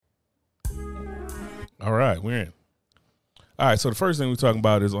All right, we're in. All right, so the first thing we're talking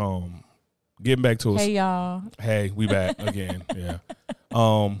about is getting back to us. Hey y'all. Hey, we back again. Yeah.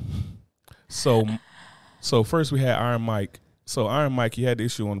 So first we had Iron Mike. So Iron Mike, he had the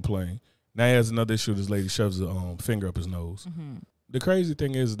issue on the plane. Now he has another issue. This lady shoves a finger up his nose. Mm-hmm. The crazy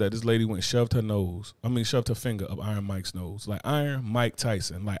thing is that this lady went and shoved her finger up Iron Mike's nose. Like Iron Mike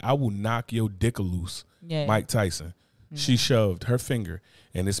Tyson. Like, I will knock your dick loose, yeah. Mike Tyson. Mm-hmm. She shoved her finger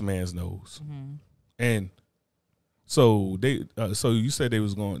in this man's nose. Mm-hmm. And so you said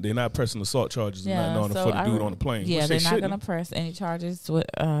they're not pressing assault charges and nothing on for the dude on the plane. Yeah, they're not going to press any charges for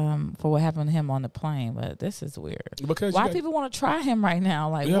what happened to him on the plane. But this is weird. Because why people want to try him right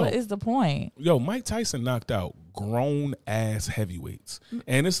now? Like, what is the point? Yo, Mike Tyson knocked out grown ass heavyweights,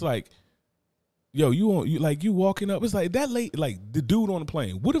 and it's like, yo, you walking up. It's like that late, like the dude on the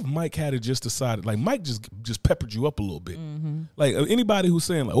plane. What if Mike had just decided, like Mike just peppered you up a little bit? Mm-hmm. Like anybody who's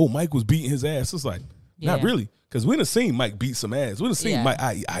saying like, oh, Mike was beating his ass, it's like not really. Because we done seen Mike beat some ass. We done seen Mike,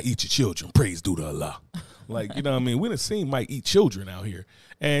 I eat your children. Praise due to Allah. Like, you know what I mean? We done seen Mike eat children out here.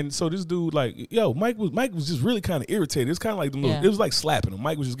 And so this dude, like, yo, Mike was just really kind of irritated. It's kind of like it was like slapping him.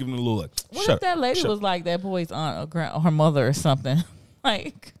 Mike was just giving him a little like, what if that lady was like that boy's aunt or her mother or something?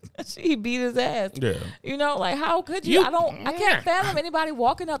 Like, she beat his ass. Yeah. You know, like, how could you? I can't fathom anybody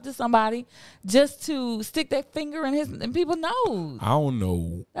walking up to somebody just to stick their finger in people's nose. I don't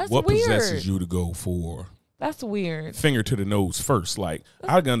know what possesses you to go for. That's weird. Finger to the nose first. Like,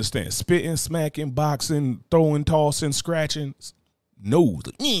 I can understand spitting, smacking, boxing, throwing, tossing, scratching. Nose.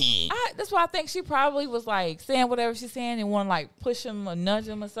 That's why I think she probably was like saying whatever she's saying and want to like push him or nudge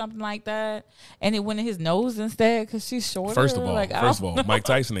him or something like that. And it went in his nose instead because she's shorter. First of all, Mike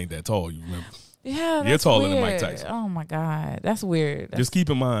Tyson ain't that tall. You remember? Yeah, you're taller weird. than Mike Tyson. Oh my God, that's weird. Just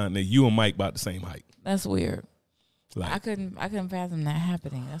keep in mind that you and Mike about the same height. That's weird. Like, I couldn't fathom that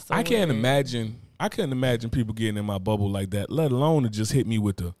happening. That's so I couldn't weird. imagine people getting in my bubble like that, let alone to just hit me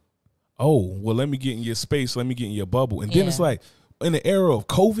with the, oh, well, let me get in your space, let me get in your bubble. And then it's like, in the era of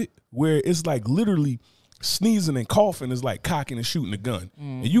COVID, where it's like literally sneezing and coughing is like cocking and shooting a gun.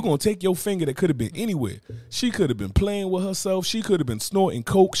 And you're going to take your finger that could have been anywhere. She could have been playing with herself. She could have been snorting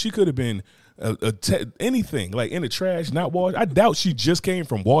coke. She could have been anything, like in the trash, not wash. I doubt she just came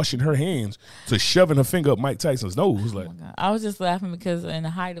from washing her hands to shoving her finger up Mike Tyson's nose. Like, I was just laughing because in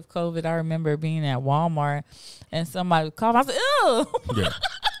the height of COVID, I remember being at Walmart and somebody would cough. I was like, ew. Yeah.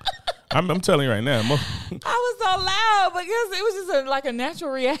 I'm telling you right now. I was so loud because it was just like a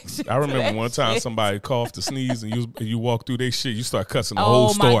natural reaction. I remember one time somebody coughed to sneeze and you walk through their shit, you start cussing the whole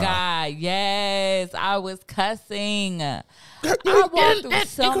store out. Oh my God, yes. I was cussing. I walked through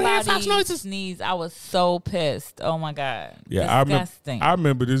somebody's sneeze. I was so pissed. Oh my God. Yeah, disgusting. I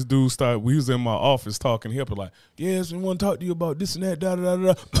remember this dude we was in my office talking. He was like, yes, we want to talk to you about this and that, da da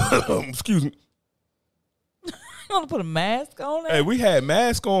da da. Excuse me. Want to put a mask on it? Hey, we had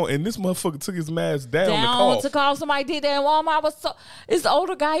mask on, and this motherfucker took his mask down to cough. Somebody did that in Walmart. This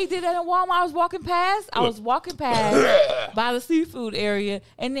older guy, he did that in Walmart. I was walking past by the seafood area,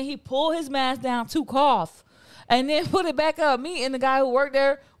 and then he pulled his mask down to cough, and then put it back up. Me and the guy who worked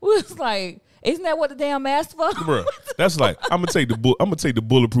there was like, "Isn't that what the damn mask for?" Bruh, that's like I'm gonna take the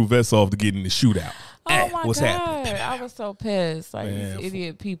bulletproof vest off to get in the shootout. Oh my God, happening? I was so pissed. Like, man, these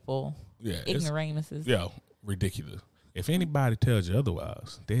idiot people, ignoramuses. Yeah. Ridiculous. If anybody tells you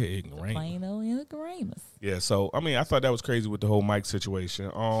otherwise, they're ignorant. Plain old ignoramus. Yeah, so I mean, I thought that was crazy with the whole Mike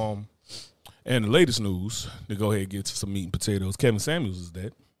situation. And the latest news, to go ahead and get to some meat and potatoes, Kevin Samuels is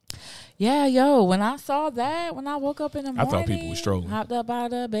dead. Yeah, yo, when I saw that, when I woke up in the morning, I thought people were strolling. Hopped up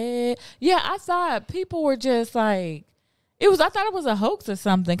out of bed. Yeah, I thought people were just like, I thought it was a hoax or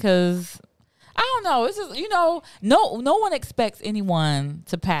something because I don't know. It's just, no one expects anyone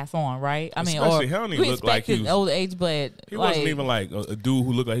to pass on, right? I mean, especially he don't even look like he was old age, but he wasn't even like a dude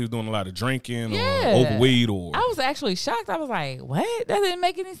who looked like he was doing a lot of drinking or overweight or. I was actually shocked. I was like, what? That didn't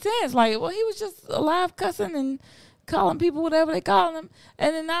make any sense. Like, well, he was just alive cussing and calling people whatever they call him,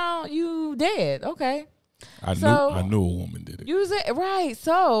 and then now you dead. Okay. I knew a woman did it. You was it right.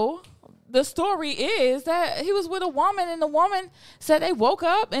 So the story is that he was with a woman, and the woman said they woke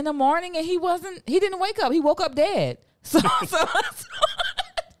up in the morning and he didn't wake up. He woke up dead. So that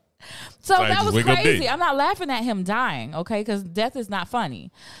was crazy. I'm not laughing at him dying, okay, because death is not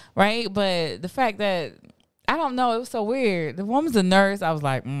funny, right? But the fact that, I don't know, it was so weird. The woman's a nurse. I was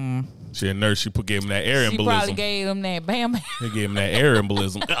like, She a nurse. She gave him that air embolism. She probably gave him that bam. They gave him that air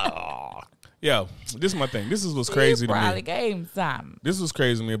embolism. Yo, this is my thing. This is what's crazy to me. Probably gave him something. This is what's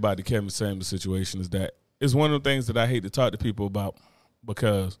crazy to me about the Kevin Samuels situation is that it's one of the things that I hate to talk to people about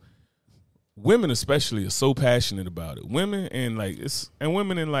because women especially are so passionate about it. Women and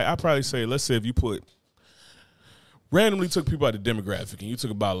I probably say, let's say if you put randomly took people out of the demographic, and you took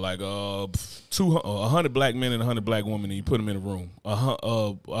about like 100 black men and 100 black women, and you put them in a room,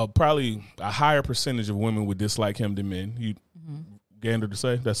 probably a higher percentage of women would dislike him than men. You gander to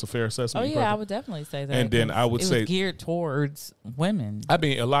say that's a fair assessment. Oh yeah, I would definitely say that. And then I would say it was geared towards women. I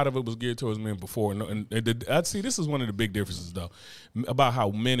mean, a lot of it was geared towards men before, and I'd see this is one of the big differences though about how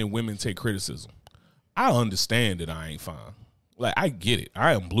men and women take criticism. I understand that I ain't fine. Like, I get it.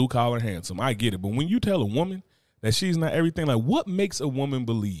 I am blue collar handsome. I get it. But when you tell a woman that she's not everything, like, what makes a woman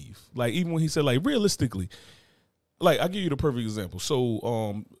believe? Like, even when he said, like, realistically, like, I'll give you the perfect example.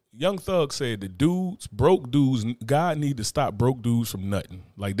 So, Young Thug said that broke dudes, God need to stop broke dudes from nutting.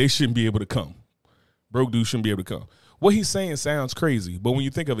 Like, they shouldn't be able to come. Broke dudes shouldn't be able to come. What he's saying sounds crazy, but when you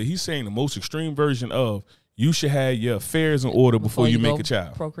think of it, he's saying the most extreme version of you should have your affairs in order before you make a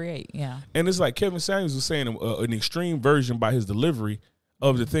child. Procreate, yeah. And it's like Kevin Samuels was saying an extreme version by his delivery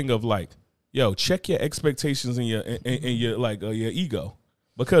of the thing of like, yo, check your expectations and your ego.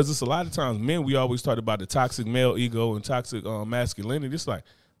 Because it's a lot of times men, we always talk about the toxic male ego and toxic masculinity. It's like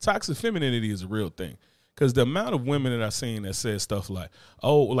toxic femininity is a real thing. Because the amount of women that I've seen that said stuff like,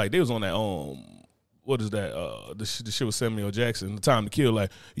 oh, like they was on that what is that? The shit with Samuel Jackson, The Time to Kill.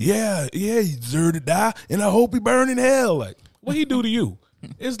 Like, yeah, he deserved to die, and I hope he burn in hell. Like, what he do to you?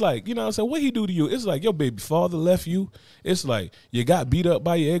 It's like, you know what I'm saying? What he do to you? It's like your baby father left you. It's like you got beat up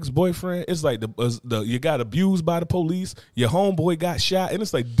by your ex-boyfriend. It's like you got abused by the police. Your homeboy got shot. And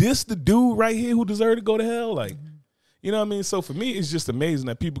it's like, this the dude right here who deserved to go to hell? Like, you know what I mean? So for me, it's just amazing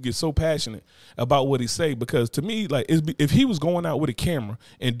that people get so passionate about what he say, because to me, like, if he was going out with a camera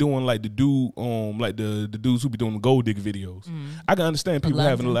and doing like the dude, like the dudes who be doing the gold digger videos, I can understand people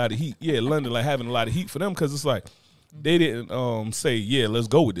having a lot of heat. Yeah, London, like having a lot of heat for them, because it's like they didn't say, yeah, let's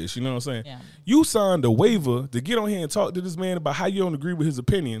go with this. You know what I'm saying? Yeah. You signed a waiver to get on here and talk to this man about how you don't agree with his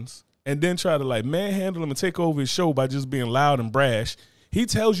opinions, and then try to like manhandle him and take over his show by just being loud and brash. He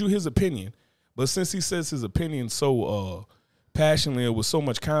tells you his opinion. But since he says his opinion so passionately and with so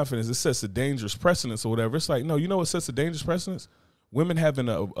much confidence, it sets a dangerous precedence or whatever. It's like, no, you know what sets a dangerous precedence? Women having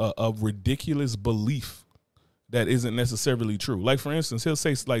a ridiculous belief that isn't necessarily true. Like, for instance, he'll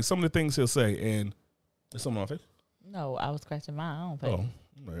say, like, some of the things he'll say, and is something on my face? No, I was scratching my own face. Oh,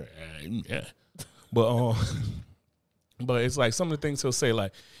 yeah. But it's like some of the things he'll say,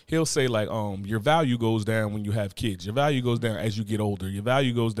 like, your value goes down when you have kids. Your value goes down as you get older. Your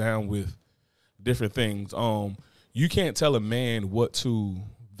value goes down with different things. You can't tell a man what to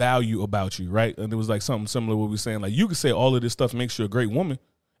value about you, right? And it was like something similar to what we were saying. Like, you could say all of this stuff makes you a great woman.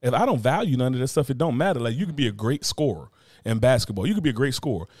 If I don't value none of that stuff, it don't matter. Like, you could be a great scorer in basketball. You could be a great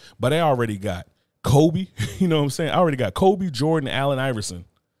scorer. But I already got Kobe, you know what I'm saying? I already got Kobe, Jordan, Allen Iverson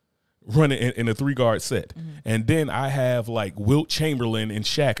running in a 3-guard set. Mm-hmm. And then I have like Wilt Chamberlain and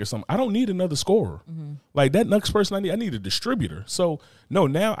Shaq or something. I don't need another scorer. Mm-hmm. Like, that next person I need a distributor. So no,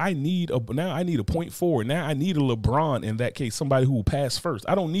 now I need a point forward. Now I need a LeBron in that case, somebody who will pass first.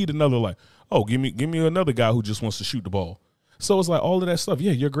 I don't need another like, oh, give me another guy who just wants to shoot the ball. So it's like all of that stuff.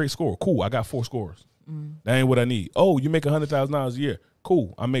 Yeah, you're a great scorer. Cool. I got 4 scorers. Mm-hmm. That ain't what I need. Oh, you make $100,000 a year.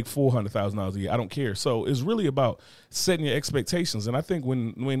 Cool. I make $400,000 a year. I don't care. So it's really about setting your expectations. And I think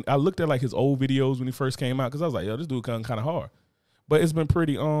when I looked at like his old videos when he first came out, because I was like, yo, this dude kind of hard. But it's been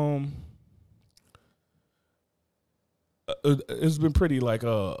pretty like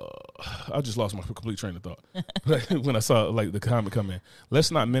I just lost my complete train of thought when I saw like the comment come in.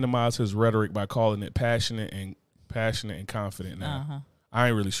 Let's not minimize his rhetoric by calling it passionate and confident. Now I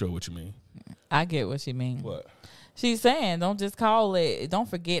ain't really sure what you mean. I get what you mean. What? She's saying, don't just call it, don't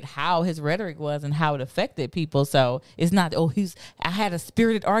forget how his rhetoric was and how it affected people. So it's not, I had a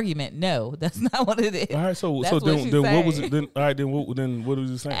spirited argument. No, that's not what it is. All right, so then what was it? Then all right, then what was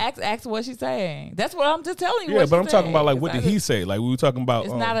he saying? Ask what she's saying. That's what I'm just telling you. Yeah, but I'm talking about like, what did he say? Like, we were talking about.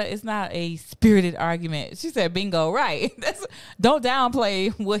 It's not a spirited argument. She said, bingo, right. Don't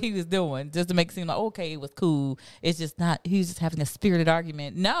downplay what he was doing just to make it seem like, okay, it was cool. It's just not, he was just having a spirited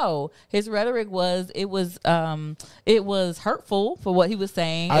argument. No, his rhetoric was, it was hurtful for what he was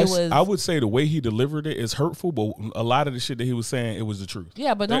saying. I would say the way he delivered it is hurtful, but a lot of the shit that he was saying, it was the truth.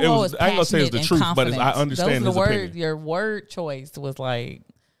 Yeah, but don't know it's I ain't gonna say it's the truth, confidence. But I understand his opinion. Your word choice was like.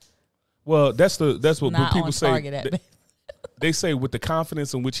 Well, that's what people say. They say with the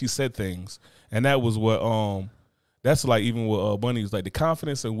confidence in which he said things, and that was what that's like even with Bunny was like the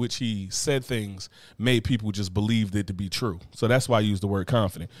confidence in which he said things made people just believe it to be true. So that's why I use the word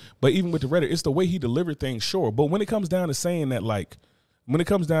confident. But even with the rhetoric, it's the way he delivered things, sure. But when it comes down to saying that, like,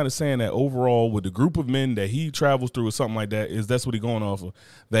 overall with the group of men that he travels through or something like that, that's what he's going off of,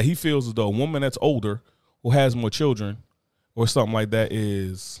 that he feels as though a woman that's older who has more children or something like that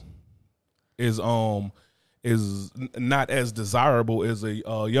is not as desirable as a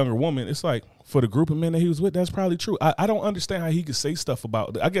younger woman. It's like for the group of men that he was with, that's probably true. I don't understand how he could say stuff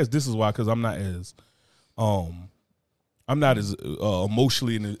about. I guess this is why, because I'm not as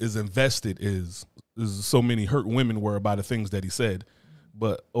emotionally and as invested as so many hurt women were about the things that he said.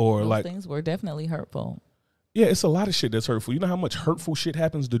 But Those things were definitely hurtful. Yeah, it's a lot of shit that's hurtful. You know how much hurtful shit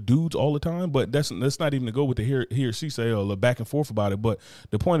happens to dudes all the time? But that's not even to go with the he or she say or the back and forth about it. But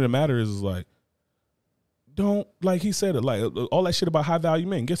the point of the matter is like, don't, like he said it, like all that shit about high value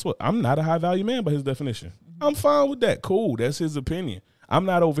men. Guess what? I'm not a high value man by his definition. Mm-hmm. I'm fine with that. Cool. That's his opinion. I'm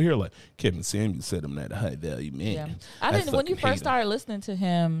not over here like Kevin Samuels said I'm not a high value man. Yeah. I didn't when you first started listening to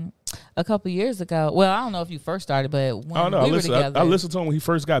him a couple years ago. Well, I don't know if you first started, but when we were together. I listened to him when he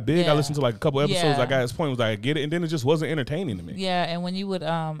first got big. Yeah. I listened to like a couple episodes. I got his point, was like, I get it, and then it just wasn't entertaining to me. Yeah, and when you would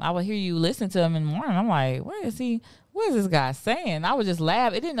I would hear you listen to him in the morning, I'm like, what is this guy saying? I would just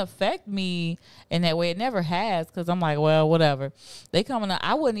laugh. It didn't affect me in that way. It never has, because I'm like, well, whatever. They come on.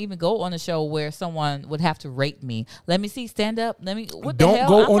 I wouldn't even go on a show where someone would have to rate me. Let me see, stand up. What the hell?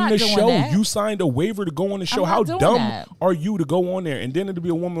 Don't go on the show. That. You signed a waiver to go on the show. How dumb are you to go on there? And then it'll be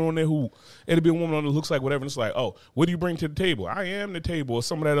a woman on there who looks like whatever. And it's like, oh, what do you bring to the table? I am the table, or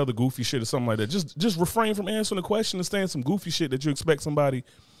some of that other goofy shit or something like that. Just refrain from answering the question and saying some goofy shit that you expect somebody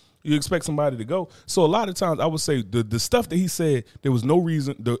to go. So a lot of times I would say the stuff that he said, there was no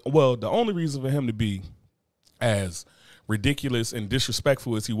reason. The only reason for him to be as ridiculous and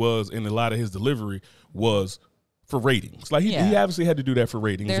disrespectful as he was in a lot of his delivery was for ratings. Like he obviously had to do that for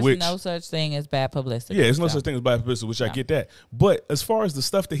ratings. There's no such thing as bad publicity. Yeah, there's no such thing as bad publicity, which I get that. But as far as the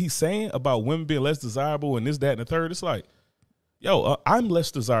stuff that he's saying about women being less desirable and this, that, and the third, it's like, I'm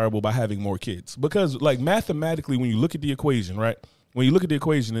less desirable by having more kids. Because like mathematically, when you look at the equation, right? When you look at the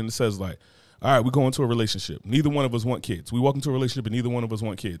equation and it says like, all right, we go into a relationship. Neither one of us want kids. We walk into a relationship and neither one of us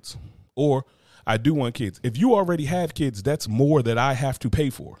want kids. Or I do want kids. If you already have kids, that's more that I have to pay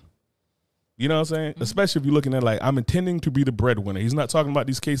for. You know what I'm saying? Mm-hmm. Especially if you're looking at like, I'm intending to be the breadwinner. He's not talking about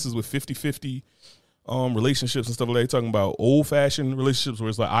these cases with 50-50 relationships and stuff like that. He's talking about old-fashioned relationships where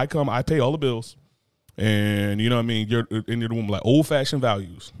it's like, I pay all the bills. And you know what I mean? You're the woman, like old-fashioned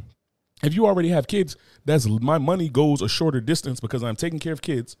values. If you already have kids, that's my money goes a shorter distance because I'm taking care of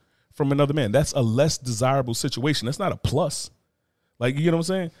kids from another man. That's a less desirable situation. That's not a plus. Like, you know what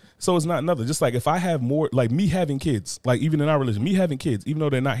I'm saying? So it's not another. Just like if I have more, like me having kids, like even in our religion, me having kids, even though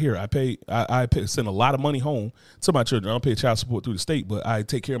they're not here, I send a lot of money home to my children. I don't pay child support through the state, but I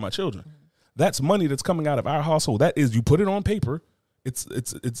take care of my children. That's money that's coming out of our household. That is, you put it on paper. It's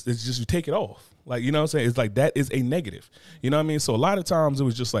just you take it off. Like, you know what I'm saying? It's like that is a negative. You know what I mean? So a lot of times it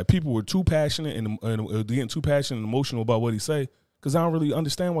was just like people were too passionate and getting too passionate and emotional about what he say, because I don't really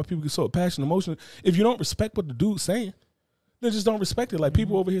understand why people get so passionate and emotional. If you don't respect what the dude's saying, then just don't respect it. Like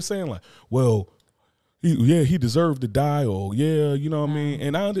people over here saying like, well, he deserved to die, or you know what I mean?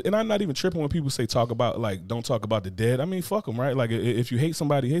 And I'm not even tripping when people say don't talk about the dead. I mean, fuck them, right? Like if you hate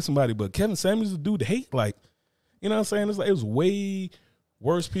somebody. But Kevin Samuels is the dude to hate. Like, you know what I'm saying? It's like it was way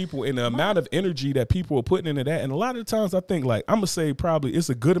worse people, and the amount of energy that people were putting into that. And a lot of the times I think like, I'm going to say probably it's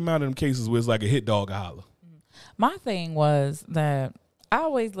a good amount of them cases where it's like a hit dog a holler. My thing was that I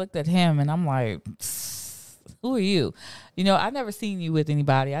always looked at him and I'm like, who are you? You know, I never seen you with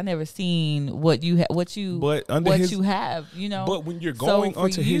anybody. I never seen what you have. You have. You know. But when you're going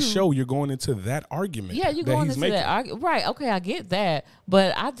onto his show, you're going into that argument. Yeah, you're going into that argument. Right. Okay, I get that.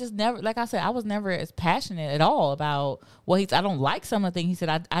 But I just never, like I said, I was never as passionate at all about what he's. I don't like some of the things he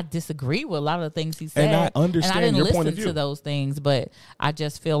said. I disagree with a lot of the things he said. And I understand your point of view. I didn't listen to those things, but I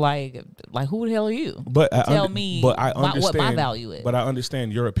just feel like who the hell are you? But tell me. But I understand what my value is. But I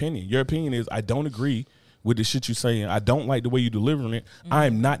understand your opinion. Your opinion is I don't agree with the shit you saying. I don't like the way you delivering it. Mm-hmm.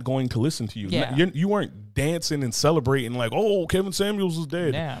 I'm not going to listen to you. Yeah. You weren't dancing and celebrating like, oh, Kevin Samuels is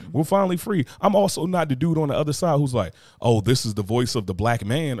dead. Damn. We're finally free. I'm also not the dude on the other side who's like, oh, this is the voice of the black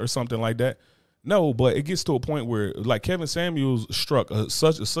man or something like that. No, but it gets to a point where like Kevin Samuels struck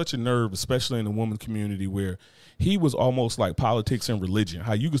such a nerve, especially in the women's community, where he was almost like politics and religion.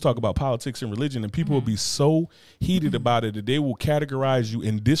 How you could talk about politics and religion and people will be so heated about it that they will categorize you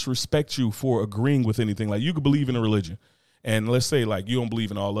and disrespect you for agreeing with anything. Like you could believe in a religion and let's say like you don't believe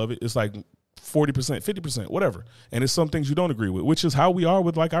in all of it. It's like 40%, 50%, whatever. And it's some things you don't agree with, which is how we are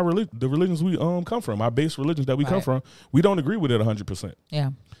with like the religions we come from, our base religions that we come from. We don't agree with it 100%. Yeah.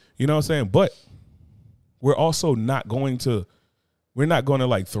 You know what I'm saying? But we're also not going to we're not going to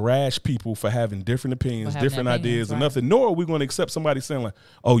like thrash people for having different opinions, different ideas, and nothing. Nor are we going to accept somebody saying like,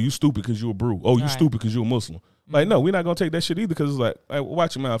 "Oh, you stupid because you're a brew. Oh, you stupid because you're a Muslim." Like, no, we're not going to take that shit either because it's like,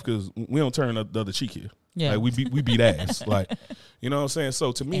 watch your mouth because we don't turn the other cheek here. Yeah. Like we beat ass. Like, you know what I'm saying?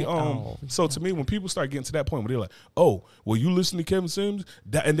 So to me, when people start getting to that point where they're like, "Oh, well, you listen to Kevin Sims,"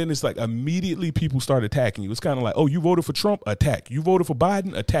 and then it's like immediately people start attacking you. It's kind of like, "Oh, you voted for Trump? Attack. You voted for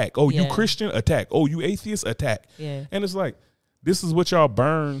Biden? Attack. Oh, you Christian? Attack. Oh, you atheist? Attack." Yeah. And it's like, this is what y'all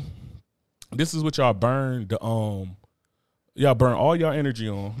burn. This is what y'all burn y'all burn all y'all energy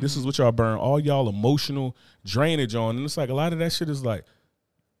on. This is what y'all burn all y'all emotional drainage on. And it's like a lot of that shit is like,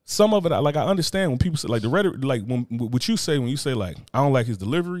 some of it, like I understand when people say like the rhetoric, like what you say when you say like, I don't like his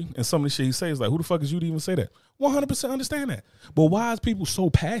delivery, and some of the shit he says like, who the fuck is you to even say that? 100% understand that. But why is people so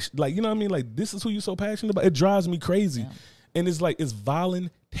passionate? Like, you know what I mean? Like, this is who you're so passionate about. It drives me crazy. Yeah. And it's like, it's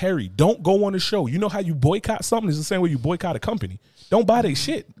voluntary. Don't go on the show. You know how you boycott something? It's the same way you boycott a company. Don't buy their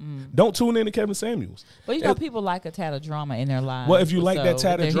shit. Don't tune in to Kevin Samuels. But you know, people like a tad of drama in their lives. Well, if you like that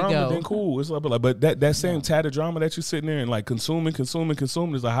tad of drama, then cool. It's like, but that same tad of drama that you're sitting there and like consuming, is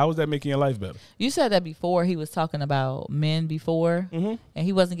like, how is that making your life better? You said that before. He was talking about men before, and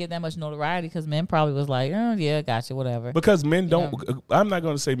he wasn't getting that much notoriety because men probably was like, oh, yeah, gotcha, whatever. Because men don't, I'm not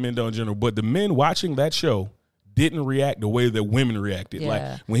going to say men don't in general, but the men watching that show didn't react the way that women reacted.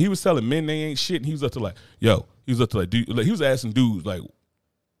 Like when he was telling men they ain't shit, and he was up to like, yo, he was up to like, he was asking dudes like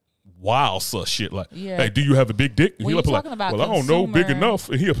wild sus shit like, hey, do you have a big dick? And he up to like, well, I don't know, big enough.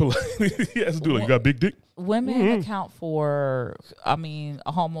 And he up to like, he has to do like, you got a big dick? Women account for, I mean,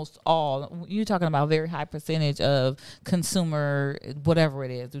 almost all. You're talking about a very high percentage of consumer, whatever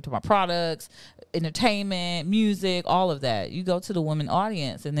it is. We're talking about products, entertainment, music, all of that. You go to the women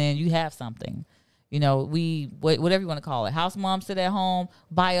audience, and then you have something. You know, whatever you want to call it. House moms sit at home,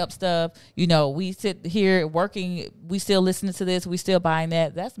 buy up stuff. You know, we sit here working. We still listening to this. We still buying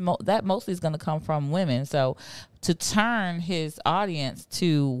that. That mostly is going to come from women. So to turn his audience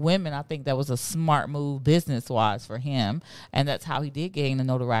to women, I think that was a smart move business-wise for him. And that's how he did gain the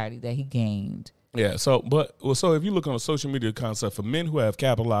notoriety that he gained. Yeah. So if you look on a social media concept for men who have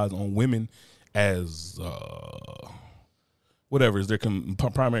capitalized on women as whatever is their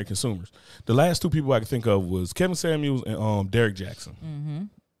primary consumers. The last two people I could think of was Kevin Samuels and Derek Jackson.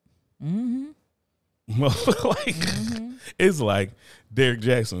 It's like Derek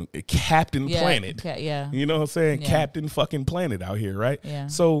Jackson, Captain Planet. You know what I'm saying? Yeah. Captain fucking Planet out here, right? Yeah.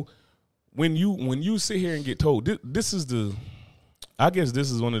 So when you sit here and get told, this is I guess this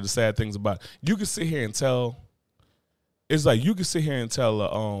is one of the sad things about it. You can sit here and tell. It's like you can sit here and tell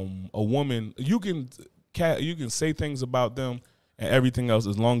a woman you can say things about them and everything else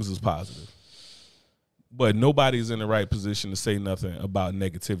as long as it's positive. But nobody's in the right position to say nothing about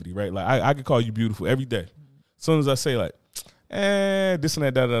negativity, right? Like I could call you beautiful every day. As soon as I say like, this and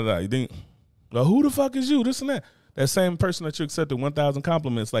that, da. You think, well, who the fuck is you? This and that. That same person that you accepted 1,000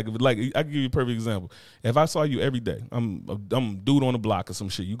 compliments. Like I can give you a perfect example. If I saw you every day, I'm dude on the block or some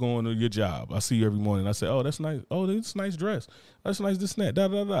shit. You going to your job. I see you every morning. I say, oh, that's nice. Oh, that's a nice dress. That's nice. This and that.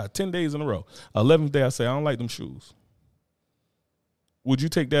 Da. 10 days in a row. 11th day, I say, I don't like them shoes. Would you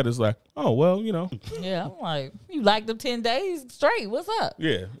take that as like, oh, well, you know. Yeah, I'm like, you like them 10 days straight. What's up?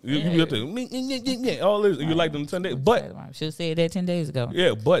 Yeah. You have to, all this, you like them 10 days. But I should have said that 10 days ago.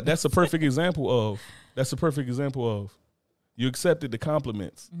 Yeah, but that's a perfect example of you accepted the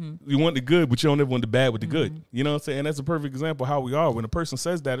compliments. You want the good, but you don't ever want the bad with the good. You know what I'm saying? And that's a perfect example of how we are. When a person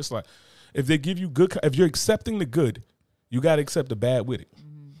says that, it's like, if they give you good, if you're accepting the good, you got to accept the bad with it.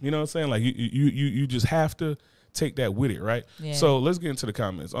 You know what I'm saying? Like you just have to take that with it, right? Yeah. So let's get into the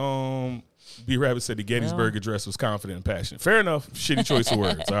comments. B Rabbit said the Gettysburg Address was confident and passionate. Fair enough. Shitty choice of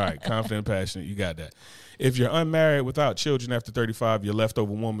words. All right, confident and passionate. You got that. If you're unmarried without children after 35, your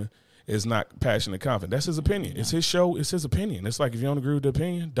leftover woman is not passionate and confident. That's his opinion. It's his show. It's his opinion. It's like if you don't agree with the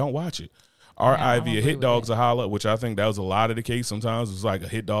opinion, don't watch it. R.I.V. a hit dog's a holler, which I think that was a lot of the case. Sometimes it's like a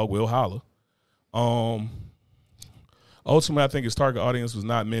hit dog will holler. Ultimately, I think his target audience was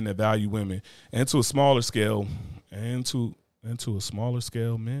not men that value women, and to a smaller scale, men.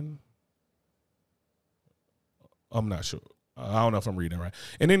 I'm not sure. I don't know if I'm reading it right.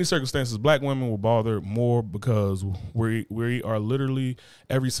 In any circumstances, black women will bother more because we are literally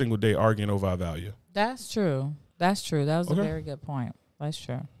every single day arguing over our value. That's true. That was a very good point. That's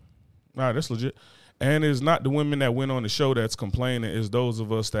true. All right, that's legit. And it's not the women that went on the show that's complaining. It's those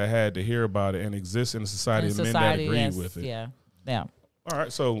of us that had to hear about it and exist in a society of men that agree with it. Yeah. All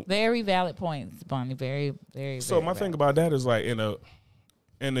right, so very valid points, Bonnie. Very, very. So my thing about that is like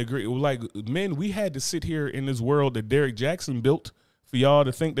like men, we had to sit here in this world that Derek Jackson built for y'all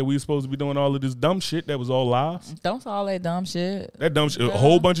to think that we were supposed to be doing all of this dumb shit that was all lies. Don't all that dumb shit. That dumb shit, a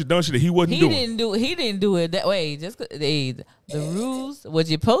whole bunch of dumb shit that he wasn't doing. He didn't do it that way. Just the rules, what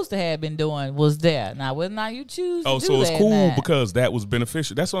you're supposed to have been doing was there. Now, whether or not you choose. Oh, to so do it's that cool now. because that was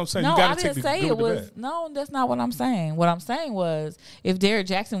beneficial. That's what I'm saying. No, you gotta I didn't take say the it good with was. the bad. No, that's not what I'm saying. What I'm saying was, if Derrick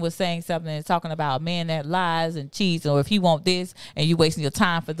Jackson was saying something and talking about a man that lies and cheats, or if he want this and you wasting your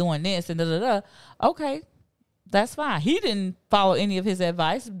time for doing this and okay. That's fine. He didn't follow any of his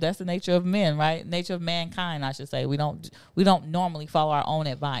advice. That's the nature of men, right? Nature of mankind, I should say. We don't normally follow our own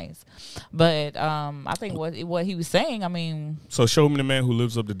advice. But I think what he was saying, I mean. So show me the man who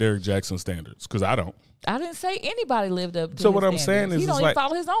lives up to Derrick Jackson standards, because I don't. I didn't say anybody lived up to So his what I'm standards. saying is, he don't even like,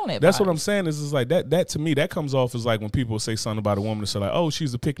 follow his own advice. That's what I'm saying is like that to me, that comes off as like when people say something about a woman and say like, oh,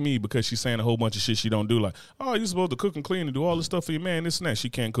 she's a pick me because she's saying a whole bunch of shit she don't do. Like, oh, you're supposed to cook and clean and do all this stuff for your man, this and that. She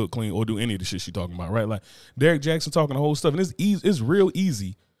can't cook, clean, or do any of the shit she talking about, right? Like Derrick Jackson talking the whole stuff. And it's real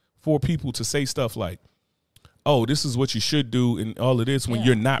easy for people to say stuff like, oh, this is what you should do and all of this when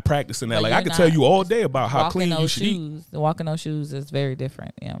you're not practicing that. But like I could tell you all day about how clean you should eat. Walking those shoes is very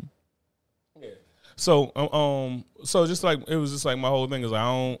different, yeah. So so just like it was just like my whole thing is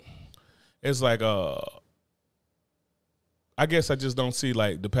like, it's like I guess I just don't see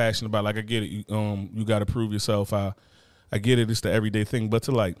like the passion about, like, I get it, you got to prove yourself. I get it, it's the everyday thing, but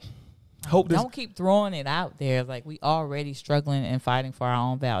to like hope this, don't keep throwing it out there like we already struggling and fighting for our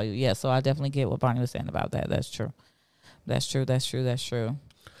own value. Yeah, so I definitely get what Bonnie was saying about that. That's true. I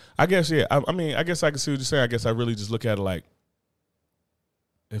guess I mean I guess I can see what you're saying. I guess I really just look at it like,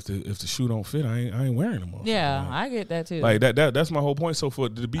 if the shoe don't fit, I ain't wearing them. Yeah, I get that too. Like that's my whole point. So for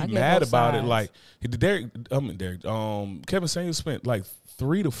to be mad about it, like Kevin Samuels spent like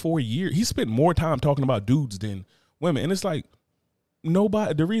 3 to 4 years. He spent more time talking about dudes than women, and it's like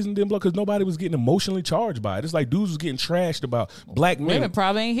nobody. The reason didn't blow because nobody was getting emotionally charged by it. It's like dudes was getting trashed about black men. Women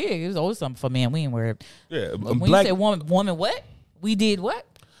probably ain't here. It was always something for men. We ain't wear it. Yeah, when you say woman, what? We did what?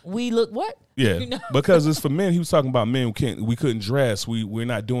 We look what? Yeah, you know? Because it's for men. He was talking about men we couldn't dress. We're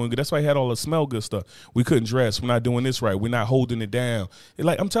not doing good. That's why he had all the smell good stuff. We couldn't dress. We're not doing this right. We're not holding it down. And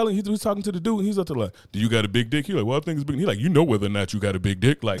like I'm telling you, he was talking to the dude, and he's up there like, "Do you got a big dick?" He like, "Well, I think it's big." He like, "You know whether or not you got a big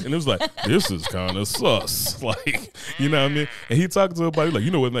dick?" Like, and it was like, this is kind of sus. Like, you know what I mean? And he talking to everybody like,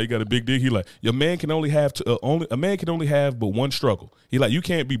 "You know whether or not you got a big dick?" He like, "Your man can only have a man can only have but one struggle." He like, "You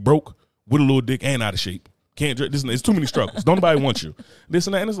can't be broke with a little dick and out of shape. Can't dress. It's too many struggles. Don't nobody want you. This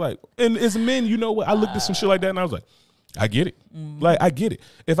and that." And it's like, and as men, you know what? I looked at some shit like that, and I was like, I get it. Like, I get it.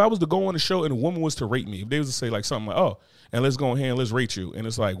 If I was to go on the show and a woman was to rate me, if they was to say like something like, "Oh, and let's go ahead and let's rate you," and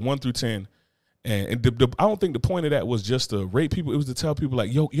it's like 1 through 10, and I don't think the point of that was just to rate people. It was to tell people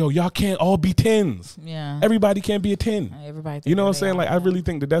like, yo, y'all can't all be 10s. Yeah, everybody can't be a 10. Everybody, you know what I'm saying? Like, I really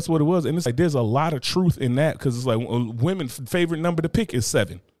think that's what it was, and it's like there's a lot of truth in that because it's like women's favorite number to pick is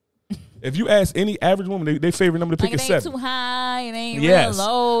 7. If you ask any average woman, they favorite number to pick is 7. It ain't too high. It ain't real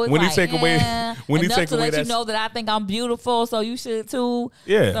low. It's when like, you take away, when you take away, let you know that I think I'm beautiful, so you should too.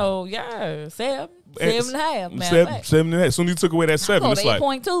 Yeah. So yeah, 7.5. 7.5. As soon as you took away that 7, it's like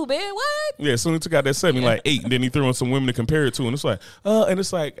 8.2, man. What? Yeah. As soon as he took out that 7, like 8, and then he threw in some women to compare it to, and it's like, and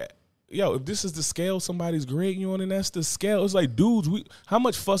it's like, yo, if this is the scale somebody's grading you on, and that's the scale. It's like, dudes, how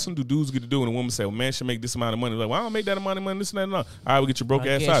much fussing do dudes get to do when a woman say, well, man should make this amount of money? Like, well, I don't make that amount of money, this and that. No. All right, we'll get your broke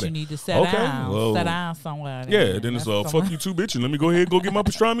ass out of it. You need to sit down somewhere. Yeah, then it's fuck you too, bitch, and let me go ahead and go get my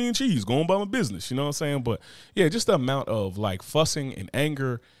pastrami and cheese. Go on by my business. You know what I'm saying? But yeah, just the amount of like fussing and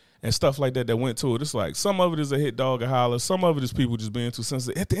anger and stuff like that went to it. It's like some of it is a hit dog or holler. Some of it is people just being too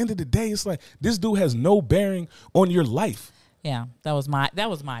sensitive. At the end of the day, it's like this dude has no bearing on your life. Yeah, that was my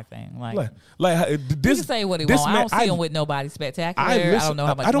thing. Like this, he can say what he wants. I don't see him with nobody spectacular. I don't know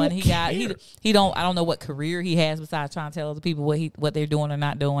how much money he got. He don't. I don't know what career he has besides trying to tell other people what they're doing or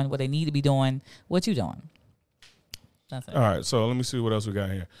not doing, what they need to be doing. What you doing? That's it. All right, so let me see what else we got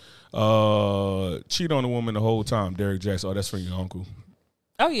here. Cheat on a woman the whole time. Derrick Jackson. Oh, that's from your uncle.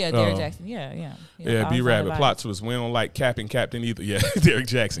 Oh yeah, Derrick Jackson. Yeah. B-Rabbit. Plot twist. We don't like Captain either. Yeah, Derrick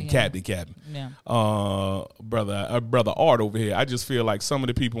Jackson. Yeah. Captain. Yeah. Brother Art over here. I just feel like some of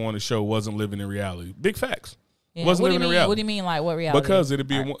the people on the show wasn't living in reality. Big facts. Yeah. Wasn't living in reality. What do you mean? Like what reality? Because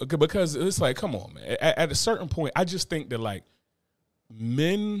because it's like, come on, man. At a certain point, I just think that like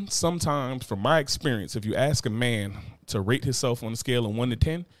men sometimes, from my experience, if you ask a man to rate himself on a scale of 1 to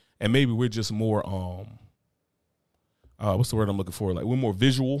 10, and maybe we're just more what's the word I'm looking for? Like, we're more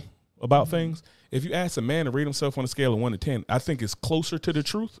visual about things. If you ask a man to rate himself on a scale of 1 to 10, I think it's closer to the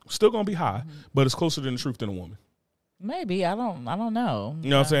truth. Still gonna be high, but it's closer to the truth than a woman. Maybe. I don't know.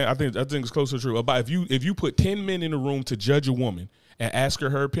 You know what I'm saying? I think it's closer to the truth. About if you put 10 men in a room to judge a woman, and ask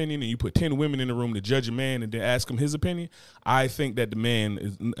her opinion, and you put 10 women in the room to judge a man and then ask him his opinion, I think that the man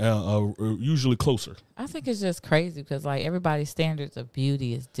is usually closer. I think it's just crazy because like everybody's standards of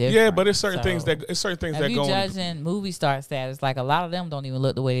beauty is different. Yeah, but it's certain things that if you judging movie star status, like a lot of them don't even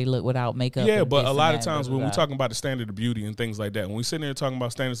look the way they look without makeup. Yeah, but a lot of times when we're talking about the standard of beauty and things like that, when we sit there talking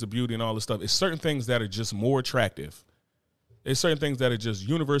about standards of beauty and all this stuff, it's certain things that are just more attractive. It's certain things that are just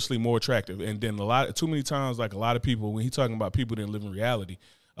universally more attractive. And then too many times, like a lot of people, when he's talking about people that live in reality,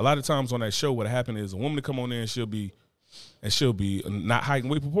 a lot of times on that show, what happened is a woman to come on there and she'll be not height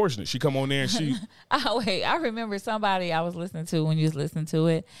and weight proportionate. She come on there and she. I remember somebody I was listening to when you was listening to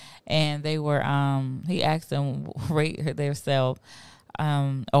it, and they were he asked them rate themselves.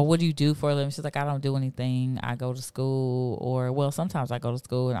 Or what do you do for a living? She's like, I don't do anything. I go to school, or well, sometimes I go to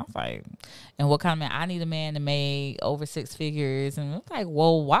school. And I was like, and what kind of man? I need a man to make over 6 figures. And I'm like,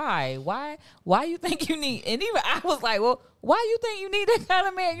 well, why you think you need? And even I was like, well, why you think you need that kind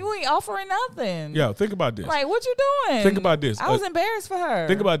of man? You ain't offering nothing. Yeah, think about this. Like, what you doing? Think about this. I was embarrassed for her.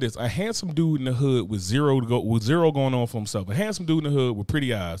 Think about this. A handsome dude in the hood with zero going on for himself. A handsome dude in the hood with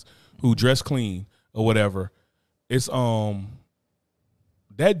pretty eyes who dress clean or whatever. It's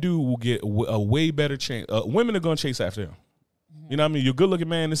that dude will get a way better chance. Women are going to chase after him. You know what I mean? You're a good-looking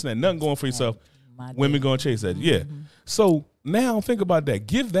man, this and that, nothing going for yourself. Women going to chase that. Yeah. So now think about that.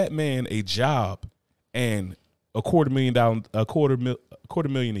 Give that man a job and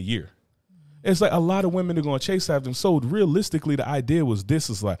 $250,000 a year. It's like a lot of women are going to chase after him. So realistically, the idea was this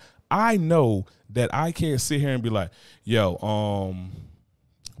is like, I know that I can't sit here and be like, yo,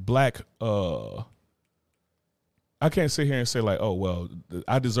 black, I can't sit here and say like, oh, well,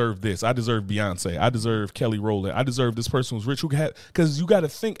 I deserve this. I deserve Beyonce. I deserve Kelly Rowland. I deserve this person who's rich. Because you got to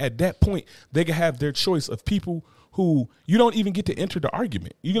think at that point, they can have their choice of people who you don't even get to enter the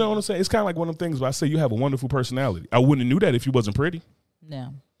argument. You know what I'm saying? It's kind of like one of them things where I say you have a wonderful personality. I wouldn't have knew that if you wasn't pretty.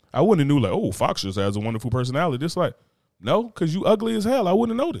 No. I wouldn't have knew like, oh, Fox just has a wonderful personality. It's like, no, because you ugly as hell. I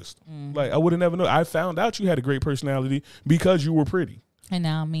wouldn't have noticed. Like, I would have never known. I found out you had a great personality because you were pretty. And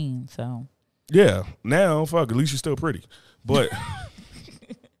now I'm mean, so. Yeah, now fuck. At least you're still pretty, but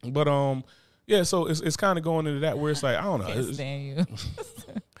yeah. So it's kind of going into that where it's like I don't know. Can't stand you.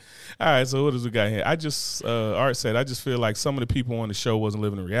 All right, so what does we got here? Art said I just feel like some of the people on the show wasn't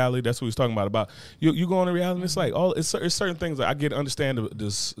living in reality. That's what he's talking about you going to reality. And it's like it's certain things that I get to understand the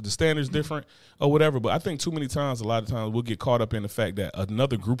standards different or whatever. But I think too many times, a lot of times we'll get caught up in the fact that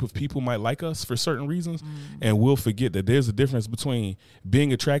another group of people might like us for certain reasons, and we'll forget that there's a difference between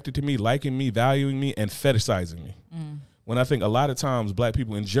being attracted to me, liking me, valuing me, and fetishizing me. When I think a lot of times black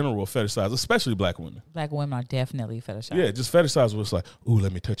people in general fetishize, especially black women. Black women are definitely fetishized. Yeah, just fetishize where it's like, ooh,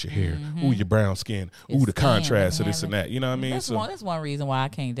 let me touch your hair. Ooh, your brown skin. Ooh, the contrast of this and that. You know what I mean? That's one reason why I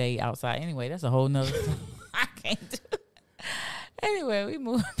can't date outside. Anyway, that's a whole nother thing. I can't do it. Anyway, we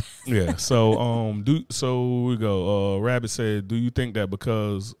move. Yeah, so we go. Rabbit said, do you think that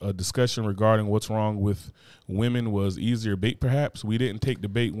because a discussion regarding what's wrong with women was easier bait, perhaps? We didn't take the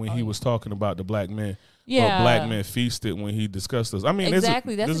bait when he was talking about the black men. Yeah, black men feasted when he discussed us. I mean,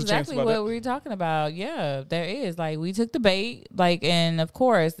 exactly. That's exactly what we were talking about. Yeah, there is. Like, we took the bait. Like, and of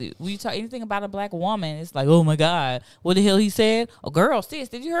course, we talk anything about a black woman, it's like, oh my God, what the hell he said? Oh, girl, sis,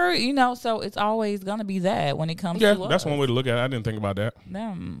 did you hear? You know, so it's always gonna be that when it comes to that's one way to look at it. I didn't think about that.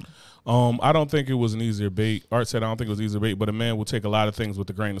 I don't think it was an easier bait. Art said I don't think it was easier bait, but a man will take a lot of things with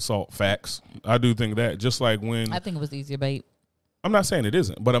a grain of salt. Facts. I do think that. Just like when I think it was easier bait. I'm not saying it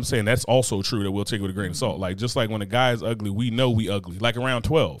isn't, but I'm saying that's also true that we'll take it with a grain of salt. Like, just like when a guy is ugly, we know we ugly. Like around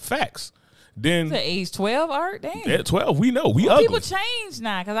 12. Facts. Then at age 12, Art? Damn. At 12, we know we ugly. People change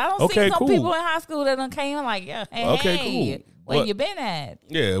now because I don't see some people in high school that done came in like, yeah, hey, where you been at?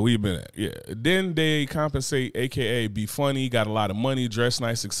 Yeah, where you been at? Yeah. Then they compensate, a.k.a. be funny, got a lot of money, dress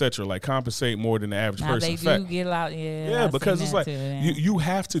nice, etc. Like, compensate more than the average person. They do get a lot, yeah, because it's like you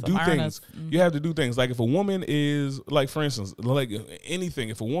have to do things. You have to do things. Like, if a woman is, like, for instance, like anything,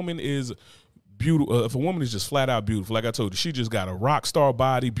 if a woman is beautiful, if a woman is just flat out beautiful, like I told you, she just got a rock star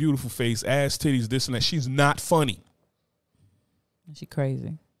body, beautiful face, ass, titties, this and that. She's not funny. She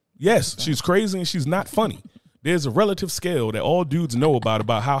crazy. Yes, she's crazy and she's not funny. There's a relative scale that all dudes know about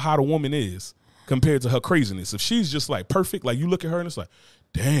how hot a woman is compared to her craziness. If she's just like perfect, like you look at her and it's like,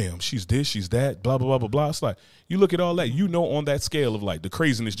 damn, she's this, she's that, blah, blah, blah, blah, blah. It's like, you look at all that, you know, on that scale of like the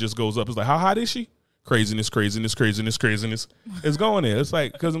craziness just goes up. It's like, how hot is she? Craziness, craziness, craziness, craziness. It's going there. It's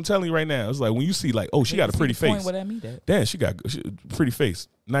like, because I'm telling you right now, it's like when you see like, oh, she got a pretty face. Damn, she got pretty face,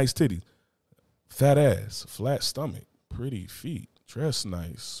 nice titties, fat ass, flat stomach, pretty feet, dress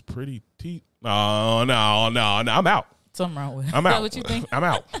nice, pretty teeth. No, I'm out. Something wrong with it. I'm out. Is that what you think? I'm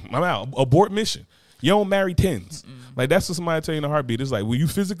out. Abort mission. You don't marry tens. Like, that's what somebody tell you in a heartbeat. It's like, when you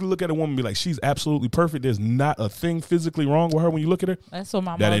physically look at a woman and be like, she's absolutely perfect, there's not a thing physically wrong with her when you look at her. That's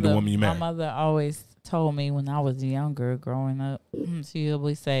what that ain't the woman you marry. My mother always told me when I was younger, growing up. She would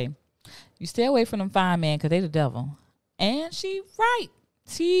always say, you stay away from them fine men because they the devil. And she right.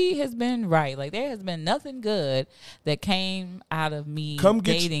 She has been right. Like, there has been nothing good that came out of me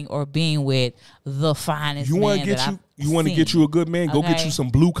dating or being with the finest man that I've You want to get you a good man? Go get you some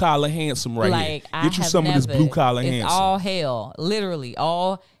blue collar handsome right here. Get you some of this blue collar handsome. It's all hell. Literally,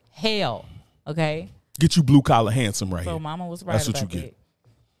 all hell. Okay? Get you blue collar handsome right here. So mama was right. That's what you get.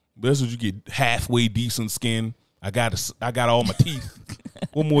 That's what you get. Halfway decent skin. I got all my teeth.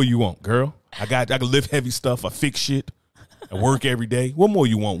 What more you want, girl? I can lift heavy stuff. I fix shit. I work every day. What more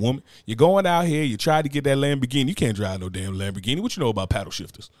you want, woman? You're going out here. You try to get that Lamborghini. You can't drive no damn Lamborghini. What you know about paddle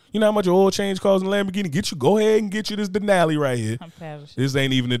shifters? You know how much an oil change costs in a Lamborghini? Go ahead and get you this Denali right here. This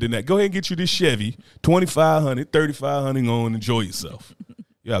ain't even a Denali. Go ahead and get you this Chevy, $2,500, $3,500. Go and enjoy yourself.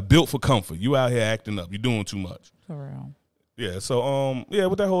 Yeah, built for comfort. You out here acting up. You're doing too much. For real. Yeah. So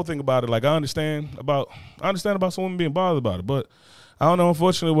with that whole thing about it, like, I understand about some women being bothered about it, but I don't know.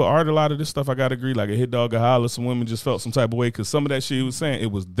 Unfortunately, with art, a lot of this stuff, I got to agree. Like, a hit dog, a holler, some women just felt some type of way because some of that shit he was saying,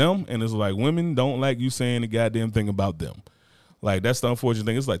 it was them. And it's like, women don't like you saying the goddamn thing about them. Like, that's the unfortunate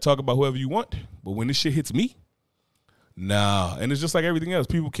thing. It's like, talk about whoever you want. But when this shit hits me, nah. And it's just like everything else.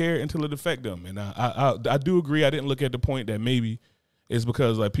 People care until it affect them. And I do agree. I didn't look at the point that maybe it's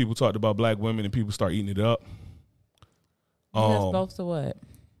because, like, people talked about black women and people start eating it up. You guys both to what?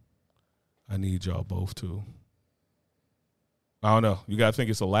 I need y'all both to. I don't know. You gotta think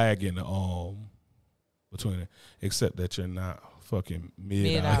it's a lag in the between it, except that you're not fucking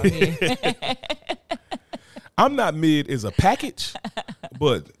mid out here. I'm not mid as a package,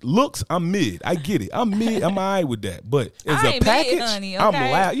 but looks, I'm mid. I get it. I'm mid. I'm all right with that. But as a package, mid, honey, okay?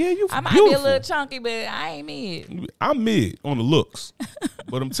 I'm loud. Yeah, you. I might be a little chunky, but I ain't mid. I'm mid on the looks,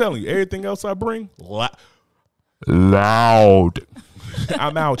 but I'm telling you, everything else I bring, loud. I'm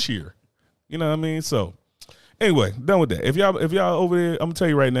out here. You know what I mean? So. Anyway, done with that. If y'all over here, I'm gonna tell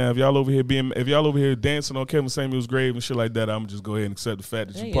you right now, if y'all over here dancing on Kevin Samuel's grave and shit like that, I'm just go ahead and accept the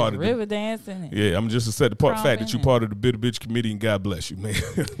fact that you part of river dancing. Yeah, I'm just accept the fact that you part of the Bitter Bitch Committee, and God bless you, man.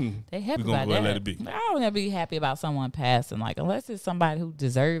 They happy about that. Let it be. I don't ever be happy about someone passing, like, unless it's somebody who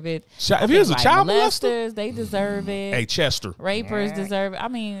deserve it. If here's a child molester, they deserve it. Hey, Chester. Rapers deserve it. I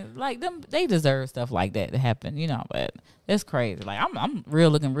mean, like, them, they deserve stuff like that to happen, you know, but it's crazy. Like, I'm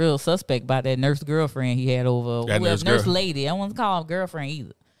looking real suspect about that nurse girlfriend he had over. Nurse lady. I won't call her girlfriend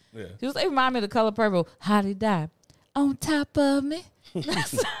either. Yeah. They remind me of The Color Purple. How'd he die? On top of me.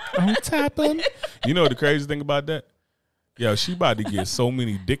 On top of me. You know the crazy thing about that? Yo, she about to get so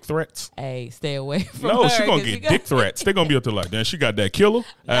many dick threats. Hey, stay away from her. No, she gonna get dick threats. They're gonna be up to like, damn, she got that killer.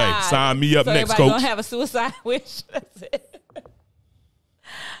 Nah, hey, sign me up next, coach. Gonna have a suicide wish. That's it.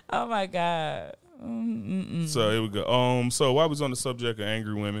 Oh my God. So here we go. So while I was on the subject of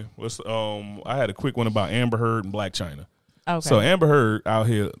angry women, I had a quick one about Amber Heard and Blac Chyna. Okay. So Amber Heard out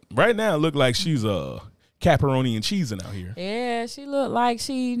here right now look like she's caparoni and cheesing out here. Yeah, she look like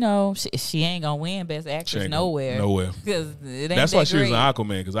she ain't gonna win Best Actress nowhere. Because that's why she was in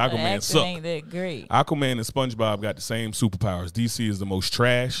Aquaman, because Aquaman sucked. Ain't that great. Aquaman and SpongeBob got the same superpowers. DC is the most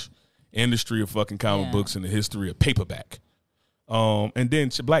trash industry of fucking comic books in the history of paperback. And then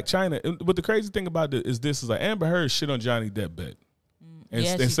Blac Chyna. But the crazy thing about it is like Amber Heard shit on Johnny Depp bed,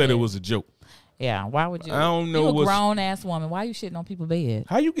 and said it was a joke. Yeah, why would you? I don't know. You a grown ass woman. Why you shitting on people's bed?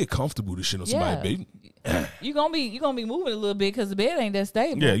 How you get comfortable to shit on somebody's bed? You gonna be moving a little bit because the bed ain't that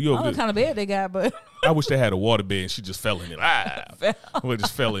stable. Yeah, I don't know what kind of bed they got, but I wish they had a water bed and she just fell in it. Well,